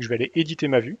faire, c'est que je vais aller éditer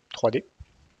ma vue 3D,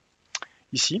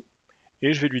 ici,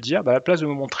 et je vais lui dire, à la place de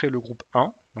me montrer le groupe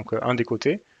 1, donc un des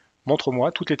côtés,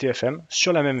 montre-moi toutes les TFM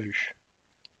sur la même vue.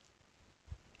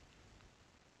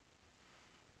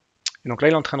 Et donc là,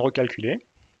 il est en train de recalculer.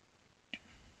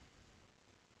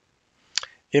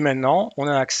 Et maintenant, on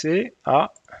a accès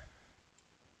à...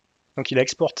 Donc il a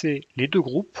exporté les deux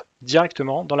groupes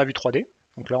directement dans la vue 3D.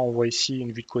 Donc là, on voit ici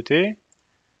une vue de côté,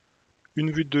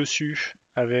 une vue de dessus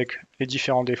avec les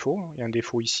différents défauts. Il y a un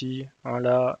défaut ici, un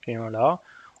là et un là,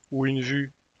 ou une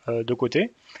vue de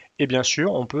côté. Et bien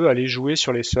sûr, on peut aller jouer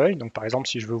sur les seuils. Donc par exemple,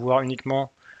 si je veux voir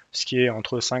uniquement ce qui est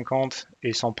entre 50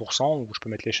 et 100%, ou je peux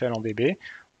mettre l'échelle en dB,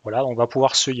 voilà, on va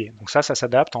pouvoir seuiller. Donc ça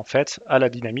s'adapte en fait à la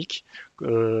dynamique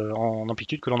en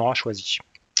amplitude que l'on aura choisi.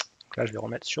 Donc là, je vais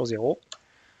remettre sur 0.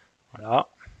 Voilà.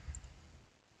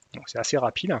 Donc c'est assez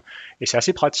rapide et c'est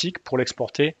assez pratique pour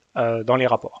l'exporter dans les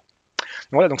rapports.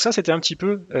 Voilà, donc ça c'était un petit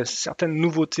peu certaines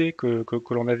nouveautés que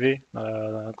l'on avait,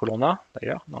 que l'on a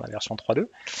d'ailleurs dans la version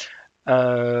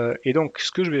 3.2. Et donc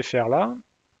ce que je vais faire là,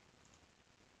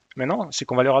 maintenant, c'est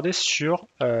qu'on va le regarder sur...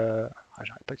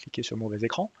 j'arrête pas de cliquer sur le mauvais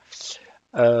écran.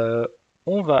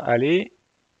 On va aller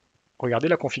regarder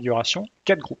la configuration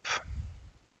 4 groupes.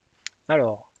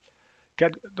 Alors,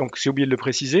 donc j'ai oublié de le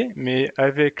préciser, mais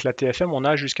avec la TFM, on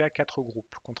a jusqu'à 4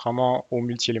 groupes, contrairement aux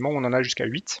multi-éléments où on en a jusqu'à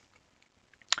 8.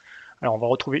 Alors on va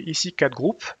retrouver ici 4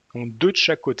 groupes, donc 2 de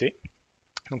chaque côté.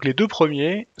 Donc les deux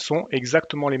premiers sont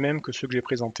exactement les mêmes que ceux que j'ai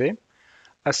présentés,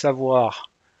 à savoir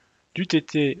du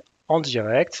TT en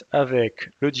direct avec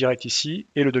le direct ici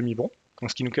et le demi-bond.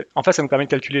 Donc en fait, ça nous permet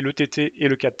de calculer le TT et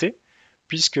le 4T,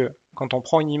 puisque quand on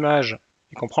prend une image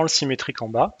et qu'on prend le symétrique en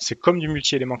bas, c'est comme du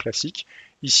multi-élément classique.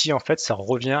 Ici, en fait, ça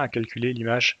revient à calculer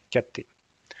l'image 4T.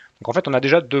 Donc en fait, on a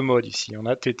déjà deux modes ici, on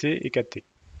a TT et 4T.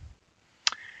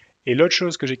 Et l'autre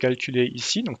chose que j'ai calculé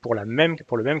ici, donc pour le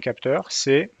même capteur,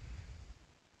 c'est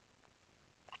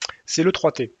le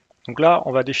 3T. Donc là,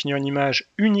 on va définir une image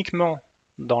uniquement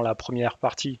dans la première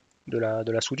partie de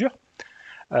la soudure,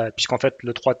 puisqu'en fait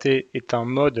le 3T est un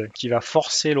mode qui va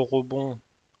forcer le rebond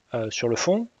sur le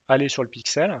fond, aller sur le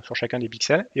pixel, sur chacun des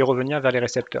pixels, et revenir vers les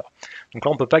récepteurs. Donc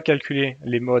là, on ne peut pas calculer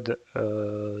les modes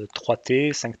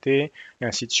 3T, 5T, et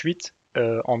ainsi de suite,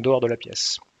 en dehors de la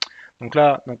pièce. Donc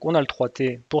là, on a le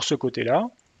 3T pour ce côté-là,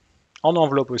 en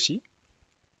enveloppe aussi.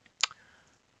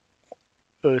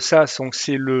 Ça,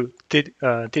 c'est le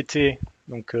TT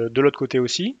donc, de l'autre côté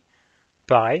aussi.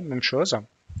 Pareil, même chose.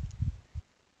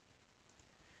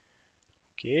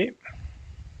 Ok. Et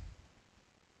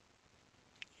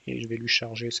je vais lui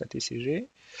charger sa TCG.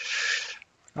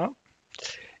 Voilà.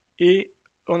 Et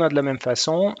on a de la même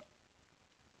façon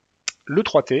le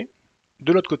 3T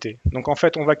de l'autre côté. Donc en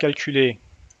fait, on va calculer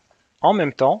en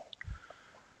même temps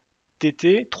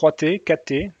TT, 3T,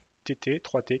 4T, TT,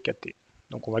 3T, 4T.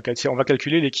 Donc on va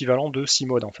calculer l'équivalent de 6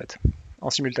 modes en fait, en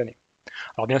simultané.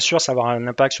 Alors bien sûr, ça va avoir un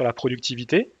impact sur la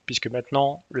productivité, puisque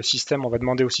maintenant, le système, on va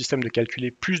demander au système de calculer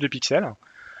plus de pixels.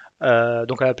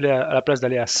 Donc à la place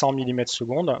d'aller à 100 mm/s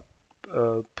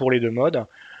pour les deux modes,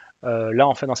 là,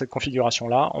 en fait, dans cette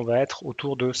configuration-là, on va être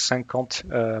autour de 50,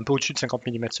 un peu au-dessus de 50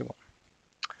 mm/s.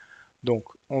 Donc,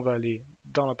 on va aller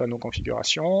dans le panneau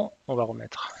configuration, on va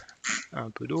remettre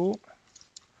un peu d'eau.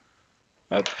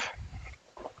 Hop.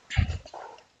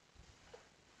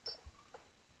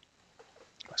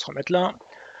 On va se remettre là.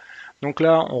 Donc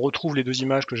là, on retrouve les deux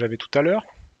images que j'avais tout à l'heure.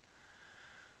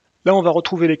 Là, on va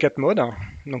retrouver les 4 modes.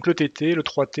 Donc le TT, le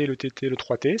 3T, le TT, le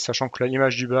 3T, sachant que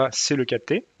l'image du bas, c'est le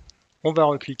 4T. On va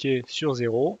recliquer sur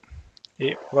 0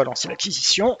 et on va lancer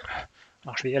l'acquisition.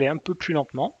 Alors je vais y aller un peu plus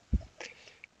lentement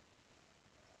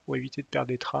pour éviter de perdre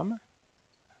des trames.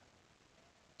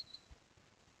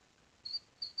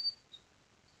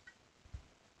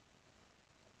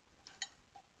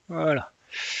 Voilà.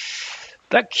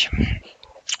 Tac.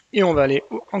 Et on va aller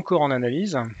encore en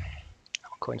analyse.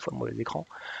 Alors, encore une fois, mauvais écran.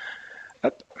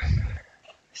 Hop,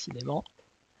 décidément.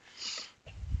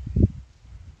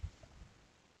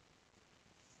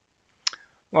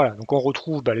 Voilà, donc on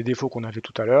retrouve les défauts qu'on avait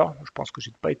tout à l'heure. Je pense que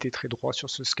j'ai pas été très droit sur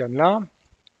ce scan-là.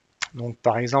 Donc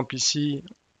par exemple ici,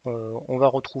 on va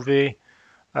retrouver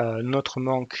notre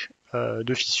manque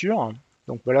de fissure.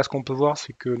 Donc là, ce qu'on peut voir,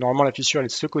 c'est que normalement la fissure elle est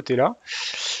de ce côté-là.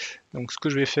 Donc ce que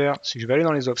je vais faire, c'est que je vais aller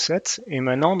dans les offsets. Et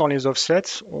maintenant, dans les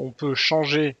offsets, on peut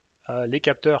changer les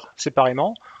capteurs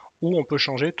séparément ou on peut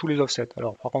changer tous les offsets.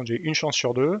 Alors par contre, j'ai une chance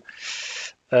sur deux.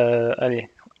 Allez,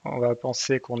 on va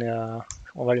penser qu'on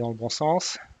on va aller dans le bon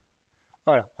sens.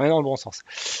 Voilà, on est dans le bon sens.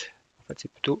 En fait,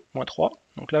 c'est plutôt -3.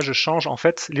 Donc là, je change en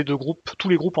fait les deux groupes, tous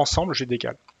les groupes ensemble, je les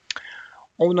décale.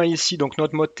 On a ici donc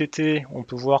notre mode TT. On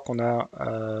peut voir qu'on a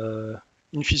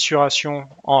une fissuration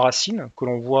en racine que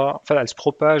l'on voit. Enfin, elle se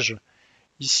propage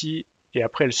ici et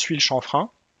après elle suit le chanfrein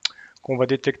qu'on va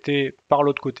détecter par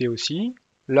l'autre côté aussi.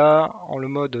 Là, en le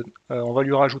mode, on va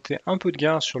lui rajouter un peu de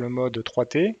gain sur le mode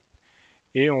 3T.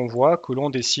 Et on voit que l'on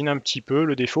dessine un petit peu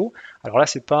le défaut. Alors là,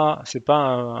 c'est pas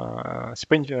de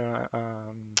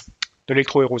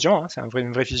l'électro-érosion, hein, c'est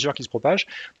une vraie fissure qui se propage.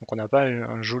 Donc on n'a pas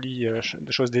un joli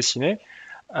chose dessinée.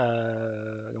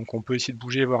 Donc on peut essayer de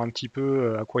bouger, voir un petit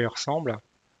peu à quoi il ressemble.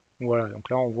 Voilà, donc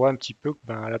là on voit un petit peu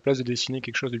à la place de dessiner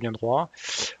quelque chose de bien droit,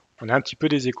 on a un petit peu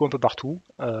des échos un peu partout.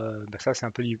 Ça c'est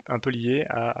un peu lié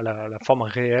à la forme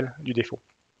réelle du défaut.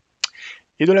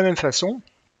 Et de la même façon,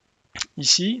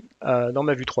 ici, dans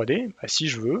ma vue 3D, si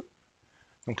je veux,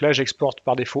 donc là j'exporte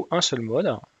par défaut un seul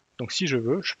mode, donc si je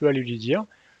veux, je peux aller lui dire,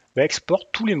 exporte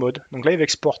tous les modes. Donc là il va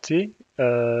exporter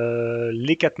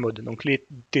les 4 modes, donc les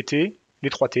TT, les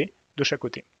 3T de chaque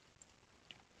côté.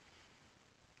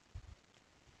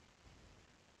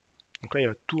 Donc là il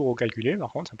va tout recalculer,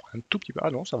 par contre ça prend un tout petit peu,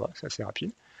 ah non ça va, c'est assez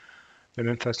rapide. De la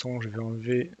même façon je vais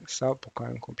enlever ça pour quand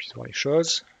même qu'on puisse voir les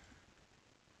choses.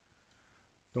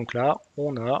 Donc là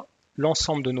on a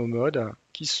l'ensemble de nos modes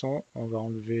qui sont, on va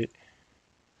enlever,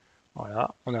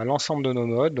 voilà, on a l'ensemble de nos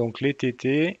modes, donc les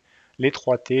TT, les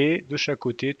 3T de chaque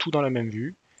côté, tout dans la même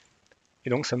vue. Et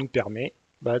donc ça nous permet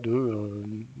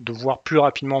de voir plus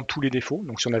rapidement tous les défauts.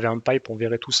 Donc si on avait un pipe, on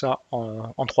verrait tout ça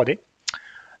en 3D.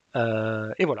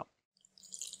 Et voilà.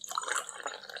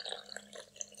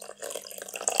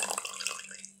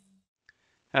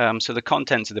 So the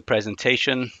contents of the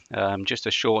presentation, just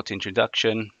a short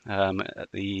introduction,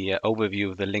 the overview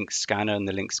of the Lynx scanner and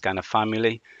the Lynx scanner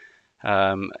family,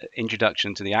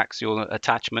 introduction to the axial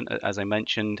attachment, as I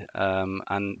mentioned,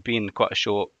 and being quite a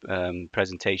short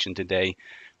presentation today,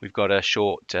 we've got a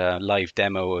short live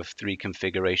demo of 3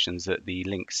 configurations that the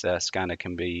Lynx scanner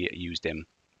can be used in.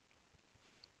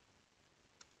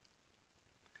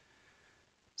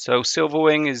 So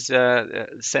Silverwing is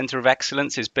Centre of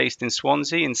Excellence is based in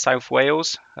Swansea in South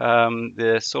Wales.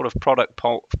 The sort of product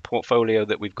portfolio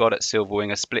that we've got at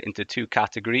Silverwing are split into 2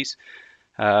 categories.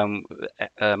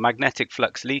 Magnetic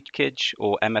flux leakage,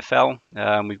 or MFL.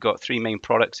 We've got 3 main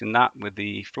products in that, with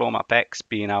the FloorMap X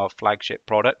being our flagship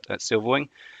product at Silverwing,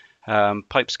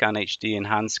 PipeScan HD and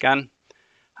HandScan.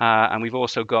 And we've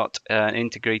also got an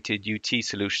integrated UT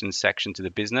solutions section to the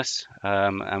business.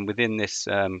 And within this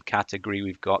category,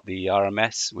 we've got the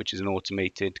RMS, which is an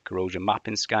automated corrosion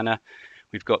mapping scanner.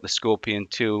 We've got the Scorpion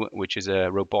 2, which is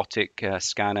a robotic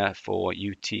scanner for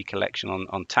UT collection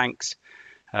on tanks.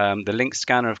 The Lynx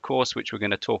scanner, of course, which we're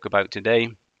going to talk about today.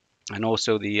 And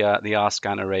also the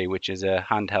R-Scan Array, which is a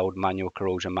handheld manual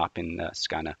corrosion mapping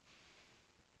scanner.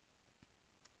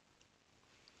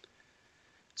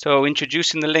 So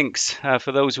introducing the Lynx,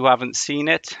 for those who haven't seen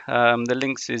it, the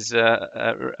Lynx is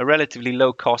a relatively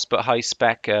low cost but high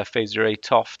spec phased array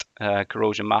Toft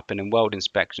corrosion mapping and weld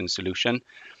inspection solution.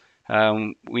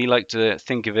 We like to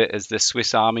think of it as the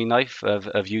Swiss Army knife of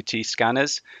UT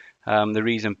scanners. The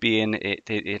reason being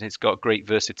it has got great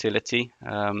versatility.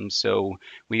 So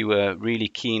we were really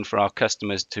keen for our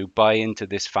customers to buy into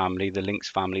this family, the Lynx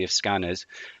family of scanners,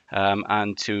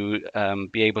 and to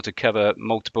be able to cover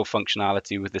multiple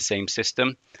functionality with the same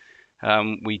system.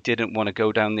 We didn't want to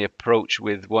go down the approach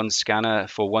with one scanner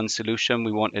for one solution.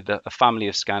 We wanted a family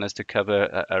of scanners to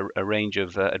cover a range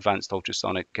of advanced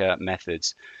ultrasonic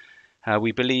methods.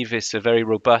 We believe it's a very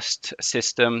robust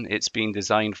system. It's been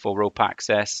designed for rope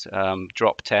access,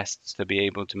 drop tests to be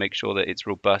able to make sure that it's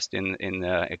robust in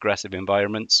aggressive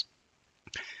environments.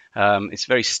 It's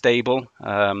very stable.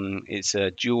 It's a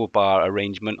dual bar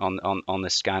arrangement on the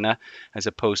scanner, as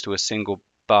opposed to a single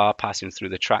bar passing through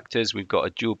the tractors. We've got a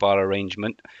dual bar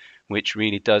arrangement, which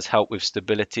really does help with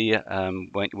stability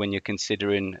when you're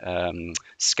considering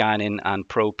scanning and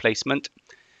probe placement.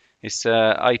 It's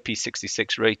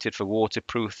IP66 rated for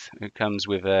waterproof. It comes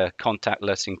with a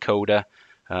contactless encoder.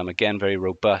 Again, very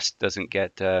robust, doesn't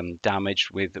get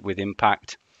damaged with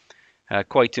impact.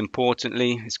 Quite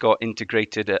importantly, it's got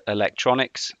integrated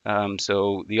electronics,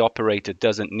 so the operator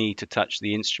doesn't need to touch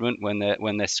the instrument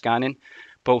when they're scanning.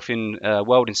 Both in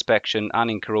weld inspection and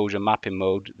in corrosion mapping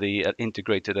mode, the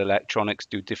integrated electronics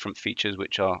do different features,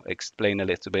 which I'll explain a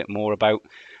little bit more about.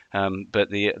 But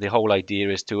the whole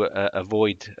idea is to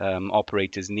avoid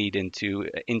operators needing to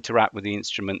interact with the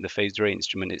instrument, the phased array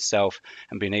instrument itself,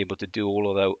 and being able to do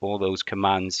all those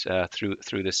commands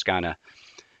through the scanner.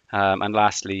 And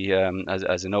lastly,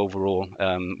 as an overall,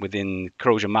 within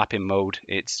corrosion mapping mode,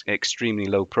 it's extremely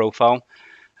low profile.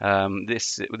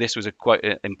 This was a quite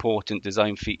important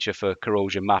design feature for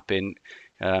corrosion mapping,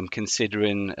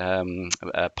 considering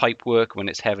pipe work when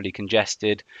it's heavily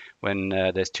congested, when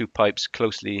there's two pipes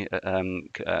close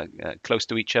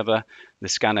to each other. The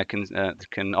scanner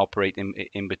can operate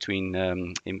in between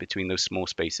those small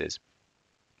spaces.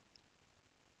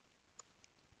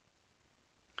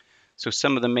 So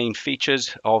some of the main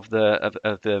features of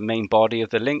the main body of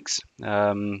the links.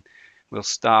 We'll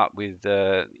start with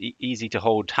easy to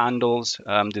hold handles,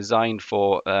 designed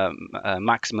for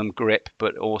maximum grip,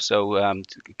 but also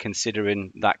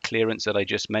considering that clearance that I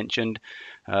just mentioned.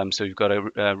 So you've got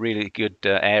a really good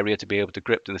area to be able to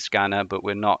grip to the scanner, but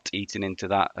we're not eating into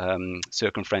that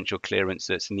circumferential clearance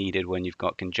that's needed when you've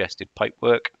got congested pipe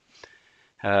work.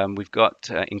 We've got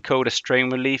encoder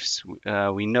strain reliefs.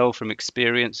 We know from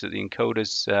experience that the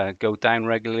encoders go down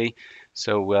regularly,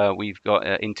 so we've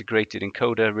got integrated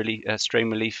encoder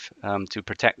strain relief to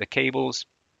protect the cables.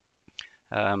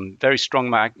 Very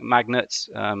strong magnets,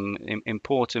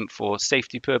 important for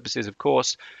safety purposes, of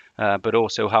course, but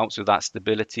also helps with that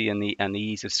stability and the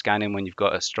ease of scanning when you've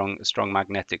got a strong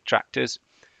magnetic tractors.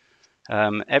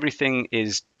 Everything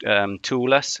is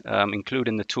toolless,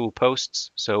 including the tool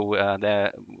posts. So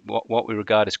they're what we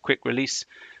regard as quick release.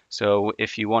 So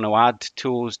if you want to add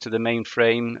tools to the main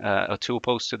frame, or tool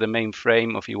posts to the main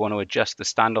frame, or if you want to adjust the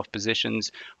standoff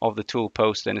positions of the tool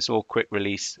post, then it's all quick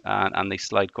release, and they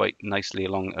slide quite nicely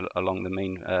along the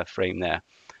main frame there.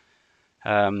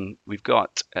 We've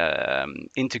got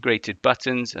integrated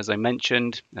buttons, as I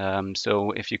mentioned.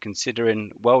 So if you're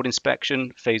considering weld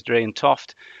inspection, phased array and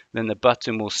TOFT, then the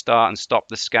button will start and stop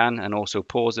the scan and also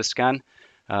pause the scan.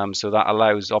 So that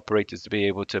allows operators to be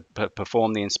able to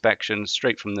perform the inspection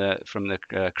straight from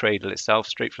the cradle itself,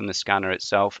 straight from the scanner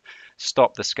itself,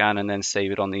 stop the scan and then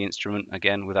save it on the instrument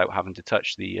again without having to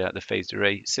touch the phased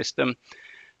array system.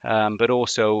 But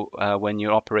also when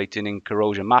you're operating in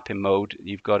corrosion mapping mode,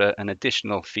 you've got an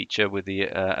additional feature with the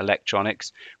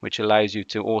electronics, which allows you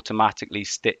to automatically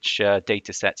stitch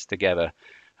data sets together.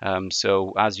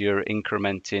 So as you're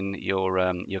incrementing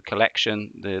your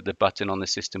collection, the button on the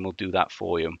system will do that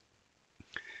for you.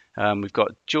 We've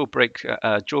got dual brake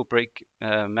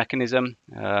mechanism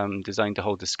designed to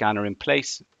hold the scanner in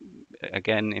place.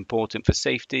 Again, important for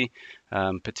safety,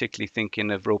 particularly thinking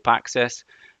of rope access.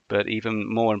 But even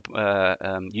more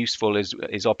useful is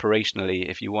operationally.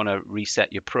 If you want to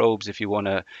reset your probes, if you want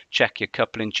to check your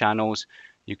coupling channels,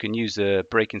 you can use the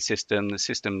braking system. The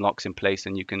system locks in place,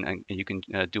 and you can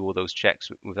do all those checks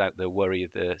without the worry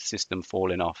of the system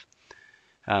falling off.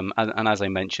 And as I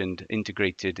mentioned,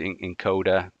 integrated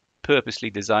encoder, purposely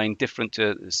designed, different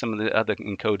to some of the other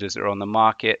encoders that are on the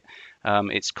market.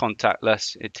 It's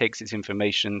contactless. It takes its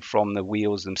information from the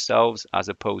wheels themselves as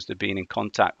opposed to being in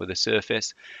contact with the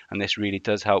surface. And this really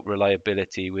does help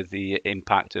reliability with the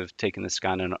impact of taking the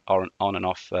scanner on and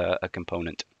off a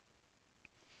component.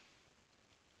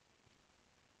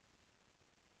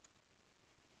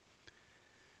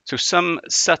 So some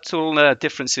subtle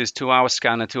differences to our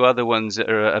scanner to other ones that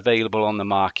are available on the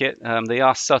market. They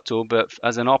are subtle, but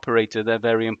as an operator, they're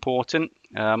very important.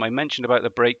 I mentioned about the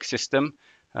brake system.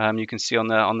 You can see on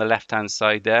the left-hand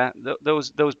side there.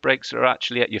 Those brakes are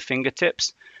actually at your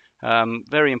fingertips.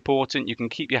 Very important. You can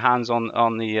keep your hands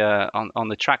on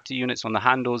the tractor units, on the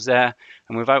handles there,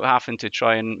 and without having to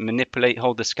try and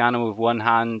hold the scanner with one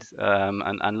hand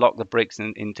and lock the brakes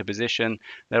into position.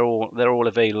 They're all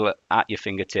available at your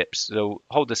fingertips. So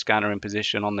hold the scanner in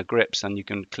position on the grips, and you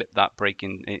can clip that brake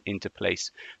into place,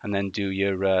 and then do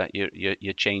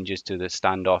your changes to the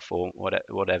standoff or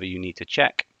whatever you need to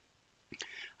check.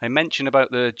 I mentioned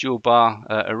about the dual bar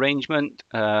arrangement.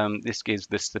 This gives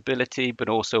the stability, but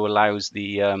also allows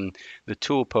the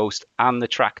tool post and the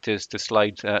tractors to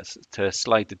slide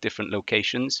to different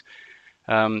locations.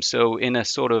 So in a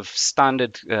sort of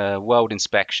standard weld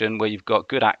inspection where you've got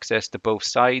good access to both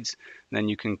sides, then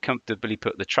you can comfortably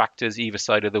put the tractors either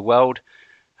side of the weld.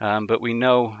 But we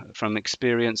know from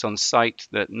experience on site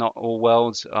that not all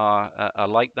welds are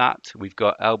like that. We've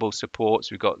got elbow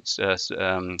supports, we've got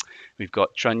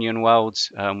trunnion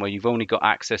welds where you've only got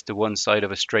access to one side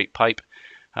of a straight pipe.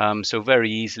 So very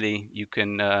easily you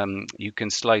can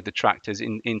slide the tractors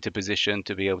into position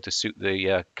to be able to suit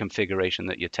the configuration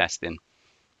that you're testing.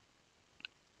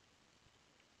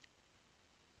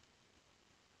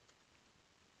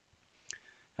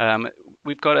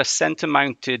 We've got a center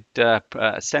mount for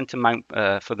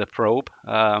the probe.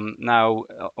 Now,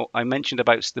 I mentioned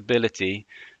about stability,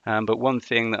 but one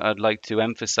thing that I'd like to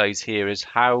emphasize here is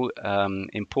how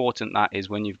important that is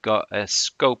when you've got a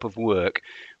scope of work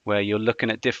where you're looking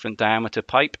at different diameter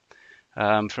pipe.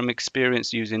 From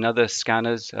experience using other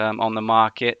scanners on the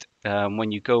market,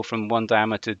 when you go from one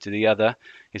diameter to the other,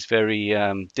 it's very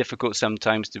difficult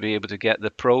sometimes to be able to get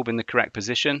the probe in the correct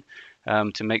position,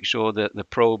 to make sure that the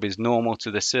probe is normal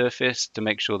to the surface, to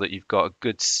make sure that you've got a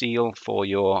good seal for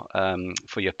your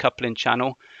coupling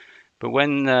channel. But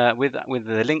when with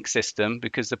the link system,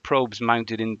 because the probe's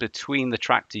mounted in between the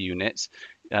tractor units,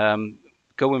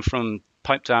 going from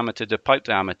pipe diameter to pipe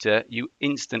diameter, you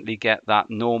instantly get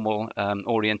that normal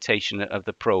orientation of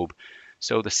the probe.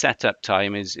 So the setup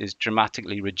time is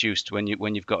dramatically reduced when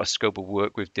you've got a scope of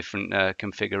work with different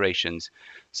configurations.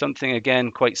 Something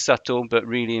again quite subtle but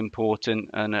really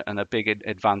important, and a big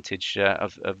advantage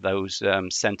of those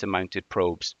center-mounted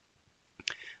probes.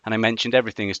 And I mentioned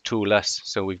everything is toolless,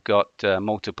 so we've got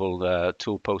multiple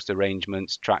tool post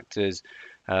arrangements, tractors.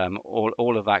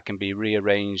 All of that can be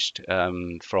rearranged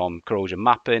from corrosion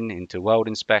mapping into weld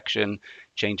inspection,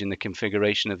 changing the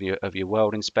configuration of your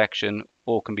weld inspection.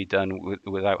 All can be done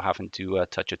without having to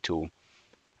touch a tool.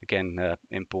 Again,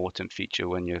 important feature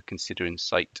when you're considering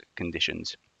site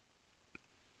conditions.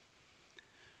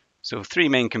 So 3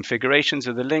 main configurations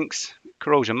of the links: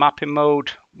 corrosion mapping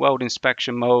mode, weld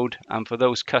inspection mode, and for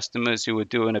those customers who are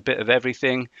doing a bit of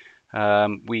everything,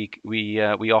 we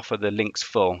offer the links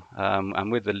full.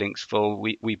 And with the links full,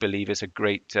 we believe it's a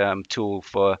great tool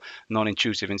for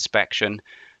non-intrusive inspection.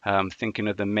 Thinking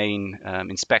of the main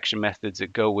inspection methods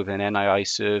that go with an NII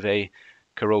survey: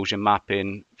 corrosion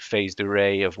mapping, phased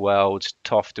array of welds,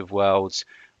 toft of welds.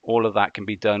 All of that can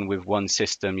be done with one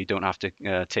system. You don't have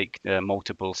to take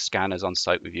multiple scanners on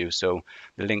site with you. So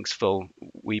the links full,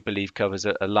 we believe, covers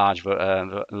a large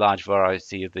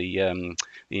variety of the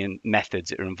methods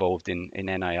that are involved in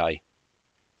NII.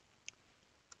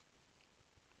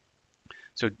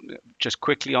 So just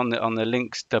quickly on the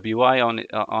links WI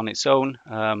on its own,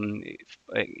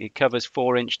 it covers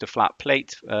 4-inch to flat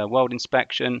plate weld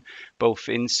inspection, both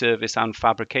in service and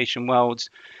fabrication welds.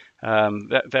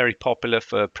 Very popular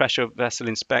for pressure vessel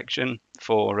inspection,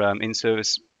 for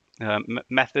in-service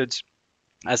methods.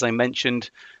 As I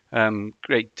mentioned,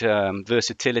 great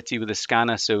versatility with the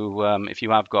scanner. So if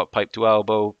you have got pipe to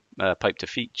elbow, pipe to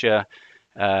feature,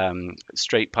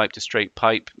 straight pipe to straight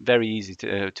pipe, very easy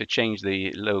to change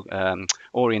the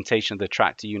orientation of the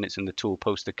tractor units and the tool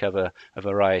post to cover a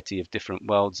variety of different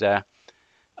welds there.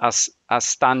 As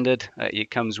standard, it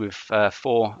comes with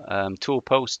 4 tool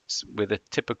posts with a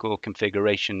typical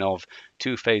configuration of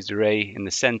 2 phased array in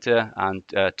the center and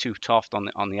 2 toft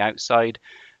on the outside.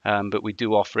 But we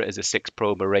do offer it as a 6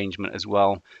 probe arrangement as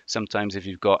well. Sometimes if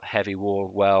you've got heavy wall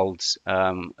welds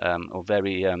or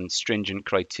very stringent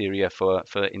criteria for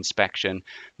inspection,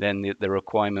 then the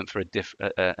requirement for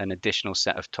an additional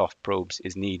set of toft probes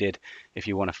is needed. If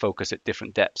you want to focus at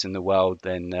different depths in the weld,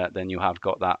 then you have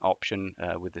got that option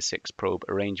with the 6 probe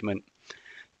arrangement.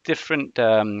 Different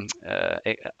arm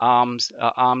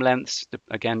lengths,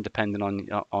 again depending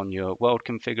on your weld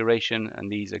configuration,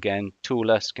 and these again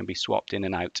toolless, can be swapped in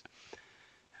and out.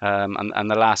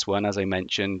 And the last one, as I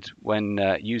mentioned,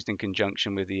 when used in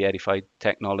conjunction with the Edified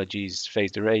Technologies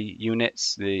phased array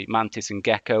units, the Mantis and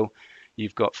Gecko,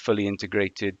 you've got fully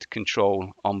integrated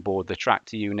control on board the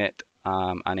tractor unit,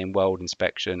 and in weld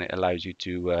inspection it allows you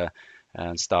to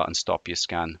start and stop your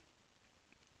scan.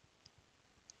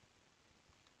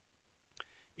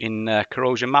 In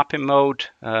corrosion mapping mode,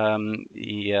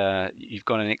 you've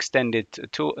got an extended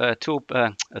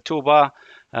toolbar,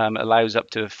 allows up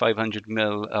to 500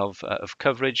 mil of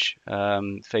coverage.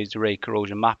 Phased array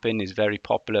corrosion mapping is very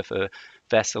popular for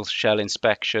vessel shell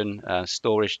inspection,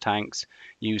 storage tanks,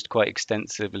 used quite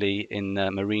extensively in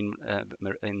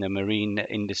the marine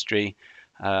industry,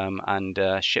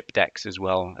 and ship decks as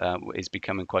well is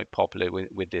becoming quite popular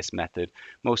with this method,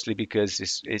 mostly because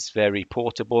it's very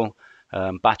portable.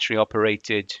 Battery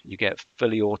operated, you get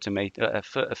fully automated,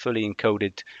 fully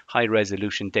encoded high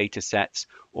resolution data sets,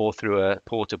 all through a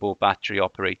portable battery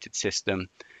operated system.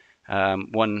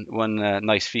 One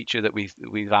nice feature that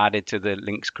we've added to the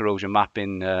links corrosion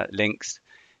mapping links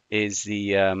is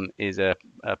a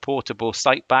portable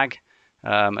sight bag.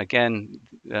 Again,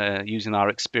 using our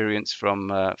experience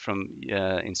from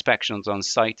inspections on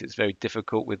site, it's very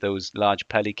difficult with those large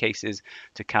pelly cases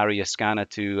to carry a scanner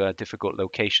to difficult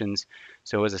locations.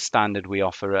 So as a standard, we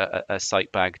offer a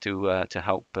sight bag to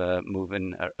help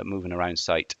moving around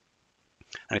site.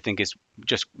 And I think it's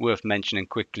just worth mentioning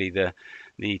quickly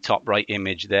the top right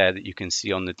image there that you can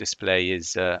see on the display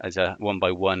is as a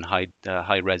 1x1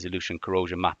 high resolution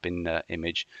corrosion mapping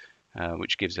image,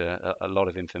 which gives a lot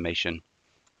of information.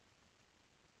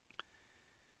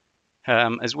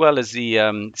 As well as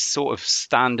the sort of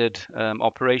standard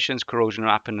operations, corrosion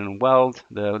mapping and weld,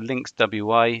 the Links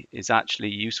WI is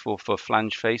actually useful for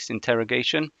flange face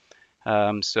interrogation.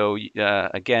 So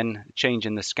again,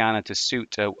 changing the scanner to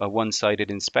suit a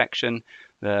one-sided inspection,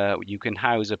 you can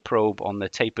house a probe on the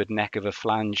tapered neck of a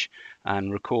flange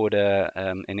and record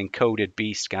an encoded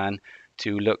B scan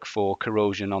to look for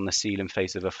corrosion on the seal and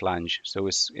face of a flange. So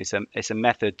it's a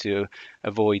method to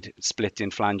avoid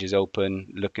splitting flanges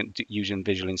open, using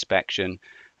visual inspection,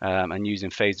 and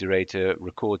using phased array to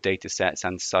record data sets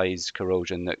and size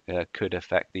corrosion that could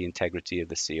affect the integrity of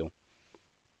the seal.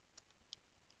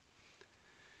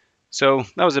 So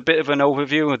that was a bit of an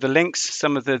overview of the links,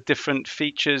 some of the different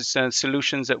features and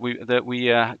solutions that we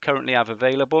currently have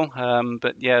available.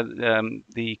 But yeah,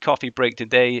 the coffee break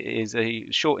today is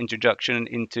a short introduction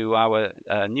into our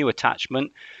new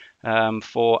attachment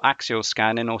for axial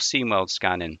scanning or seam weld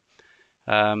scanning.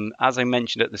 As I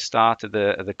mentioned at the start of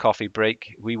the coffee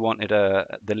break, we wanted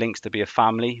the links to be a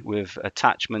family with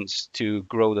attachments to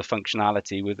grow the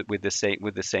functionality with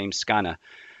the same scanner.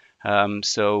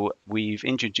 So we've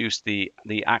introduced the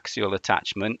axial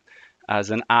attachment as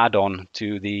an add-on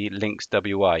to the Links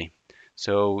WI.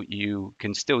 So you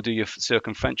can still do your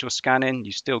circumferential scanning.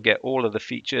 You still get all of the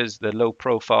features, the low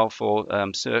profile for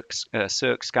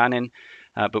circ scanning,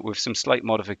 but with some slight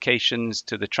modifications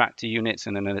to the tractor units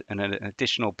and an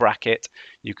additional bracket,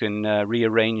 you can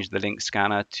rearrange the Links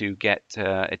scanner to get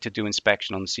to do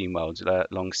inspection on seam welds,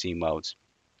 long seam welds.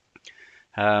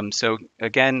 So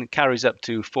again, carries up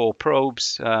to 4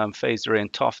 probes, phased array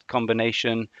and Toft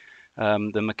combination.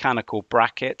 The mechanical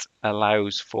bracket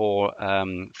allows for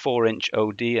 4-inch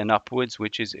OD and upwards,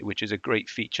 which is a great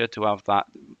feature to have that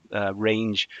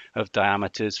range of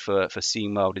diameters for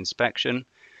seam weld inspection.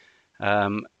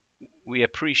 We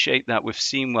appreciate that with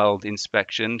seam weld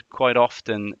inspection, quite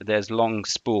often there's long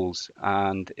spools,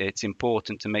 and it's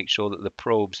important to make sure that the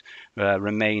probes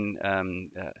remain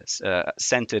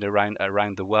centered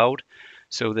around the weld.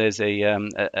 So there's a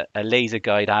laser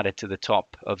guide added to the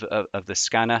top of the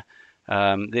scanner.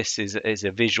 This is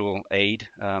a visual aid,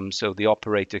 so the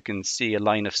operator can see a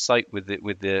line of sight with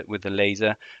the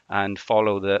laser and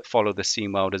follow the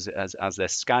seam weld as they're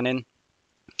scanning.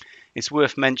 It's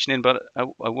worth mentioning, but I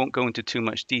won't go into too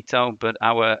much detail, but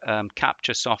our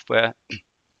capture software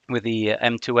with the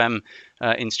M2M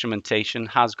instrumentation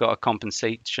has got a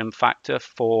compensation factor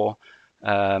for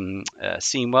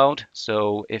seam weld.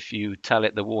 So if you tell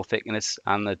it the wall thickness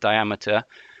and the diameter,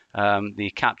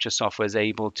 the capture software is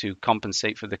able to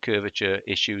compensate for the curvature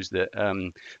issues that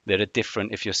are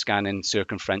different if you're scanning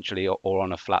circumferentially or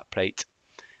on a flat plate.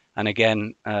 And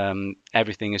again,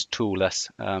 everything is toolless.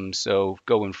 So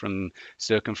going from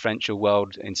circumferential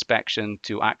weld inspection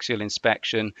to axial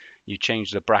inspection, you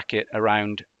change the bracket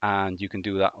around and you can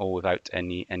do that all without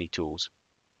any tools.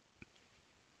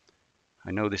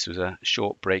 I know this was a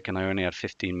short break and I only had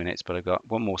 15 minutes, but I've got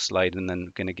one more slide and then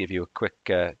I'm going to give you a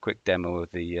quick demo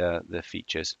of the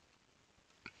features.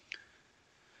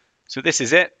 So this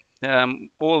is it.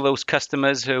 All those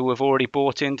customers who have already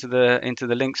bought into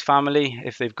the Links family,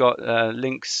 if they've got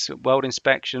Links weld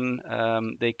inspection,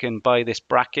 they can buy this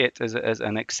bracket as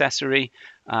an accessory,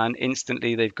 and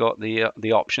instantly they've got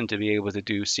the option to be able to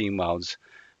do seam welds.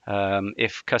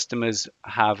 If customers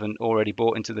haven't already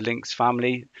bought into the Links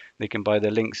family, they can buy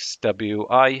the Links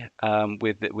WI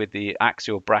with the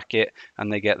axial bracket,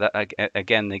 and they get that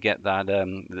again. They get that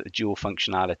the dual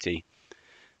functionality.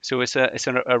 So it's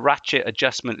a ratchet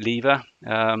adjustment lever.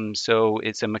 So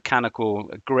it's a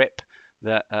mechanical grip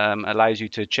that allows you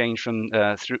to change from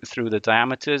through the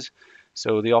diameters.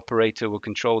 So the operator will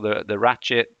control the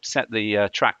ratchet, set the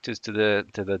tractors to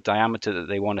the diameter that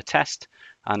they want to test,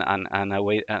 and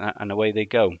away they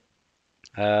go.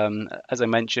 As I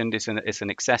mentioned, it's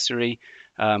an accessory,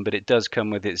 but it does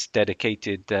come with its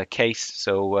dedicated case.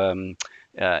 So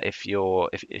if you're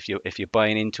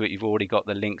buying into it, you've already got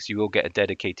the links. You will get a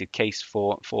dedicated case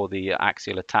for the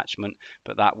axial attachment,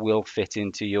 but that will fit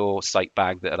into your sight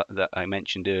bag that I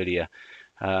mentioned earlier.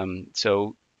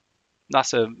 So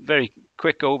that's a very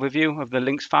quick overview of the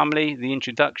Lynx family, the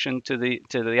introduction to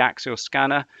the axial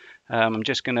scanner. I'm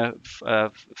just going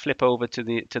to flip over to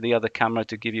the other camera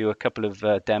to give you a couple of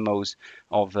demos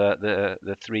of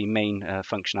the three main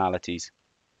functionalities.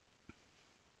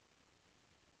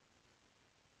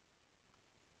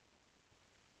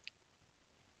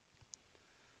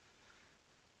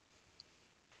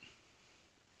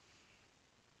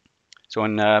 So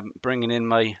I'm bringing in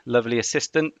my lovely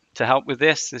assistant to help with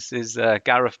this. This is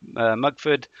Gareth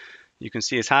Mugford. You can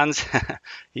see his hands.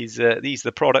 He's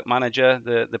the product manager,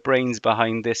 the brains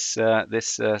behind this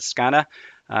scanner,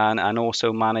 and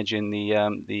also managing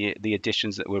the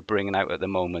additions that we're bringing out at the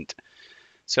moment.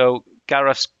 So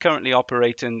Gareth's currently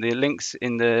operating the Lynx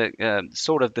in the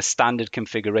sort of the standard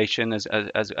configuration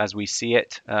as we see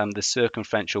it, the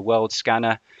circumferential weld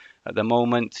scanner. At the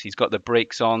moment, he's got the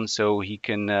brakes on, so he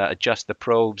can adjust the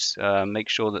probes, make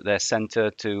sure that they're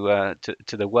center to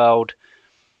the weld.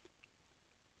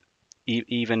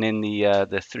 Even in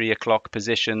the 3 o'clock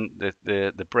position,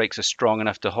 the brakes are strong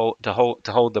enough to hold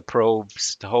the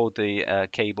probes, to hold the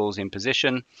cables in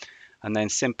position, and then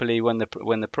simply when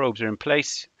the probes are in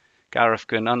place, Gareth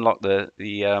can unlock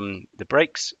the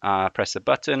brakes, press the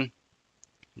button,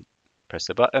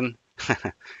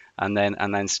 and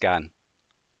then scan.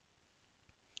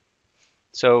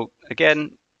 So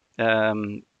again,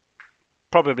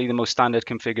 probably the most standard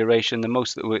configuration. The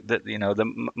most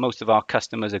most of our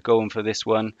customers are going for this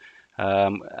one.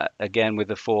 Again, with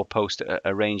the 4-post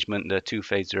arrangement, the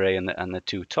 2-phase array and the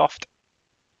 2 Toft.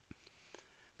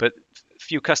 But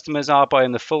few customers are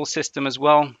buying the full system as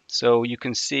well. So you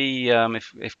can see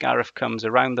if Gareth comes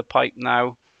around the pipe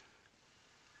now.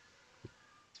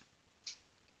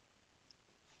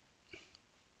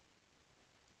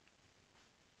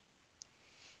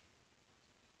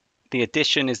 The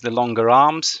addition is the longer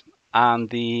arms and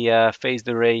the phased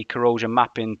array corrosion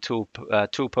mapping tool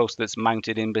post that's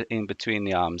mounted in between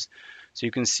the arms. So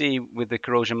you can see with the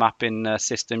corrosion mapping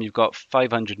system, you've got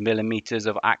 500 millimeters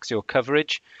of axial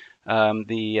coverage.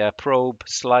 The probe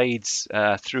slides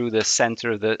through the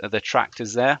center of the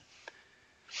tractors there.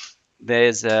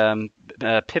 There's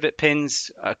pivot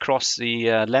pins across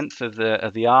the length of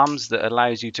the arms that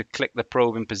allows you to click the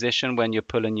probe in position when you're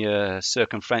pulling your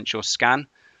circumferential scan.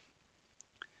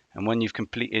 And when you've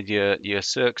completed your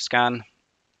circ scan,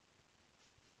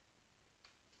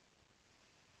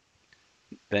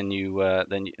 then you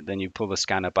pull the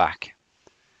scanner back.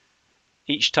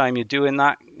 Each time you're doing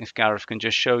that, if Gareth can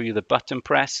just show you the button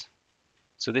press.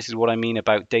 So this is what I mean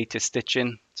about data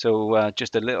stitching. So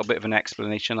just a little bit of an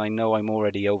explanation. I know I'm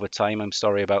already over time. I'm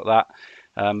sorry about that.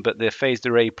 But the phased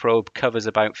array probe covers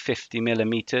about 50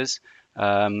 millimeters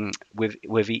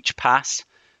with each pass.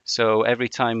 So every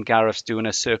time Gareth's doing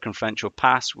a circumferential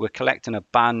pass, we're collecting a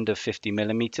band of 50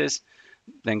 millimeters.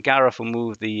 Then Gareth will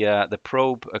move the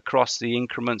probe across the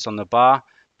increments on the bar,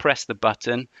 press the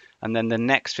button, and then the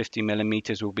next 50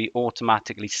 millimeters will be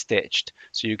automatically stitched.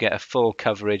 So you get a full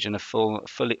coverage and a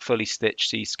fully stitched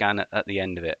C-scan at the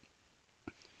end of it.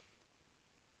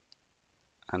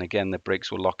 And again, the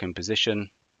brakes will lock in position.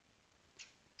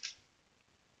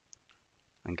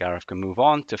 And Gareth can move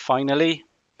on to finally.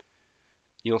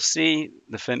 You'll see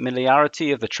the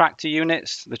familiarity of the tractor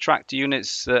units. The tractor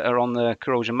units that are on the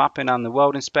corrosion mapping and the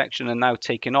weld inspection are now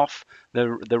taken off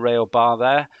the rail bar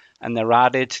there, and they're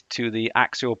added to the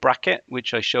axial bracket,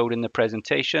 which I showed in the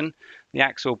presentation. The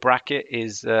axial bracket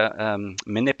is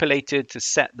manipulated to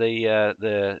set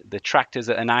the tractors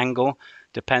at an angle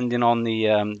depending on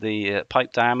the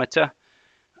pipe diameter.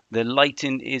 The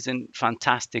lighting isn't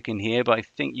fantastic in here, but I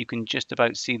think you can just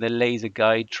about see the laser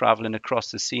guide traveling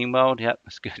across the seam weld. Yep,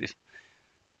 that's good.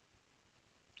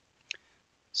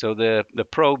 So the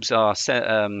probes are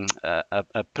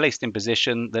placed in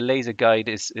position. The laser guide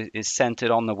is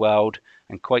centered on the weld,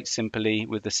 and quite simply,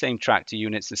 with the same tractor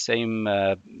units, the same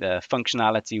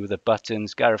functionality with the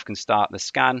buttons, Gareth can start the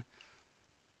scan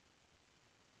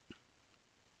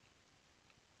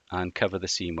and cover the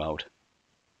seam weld.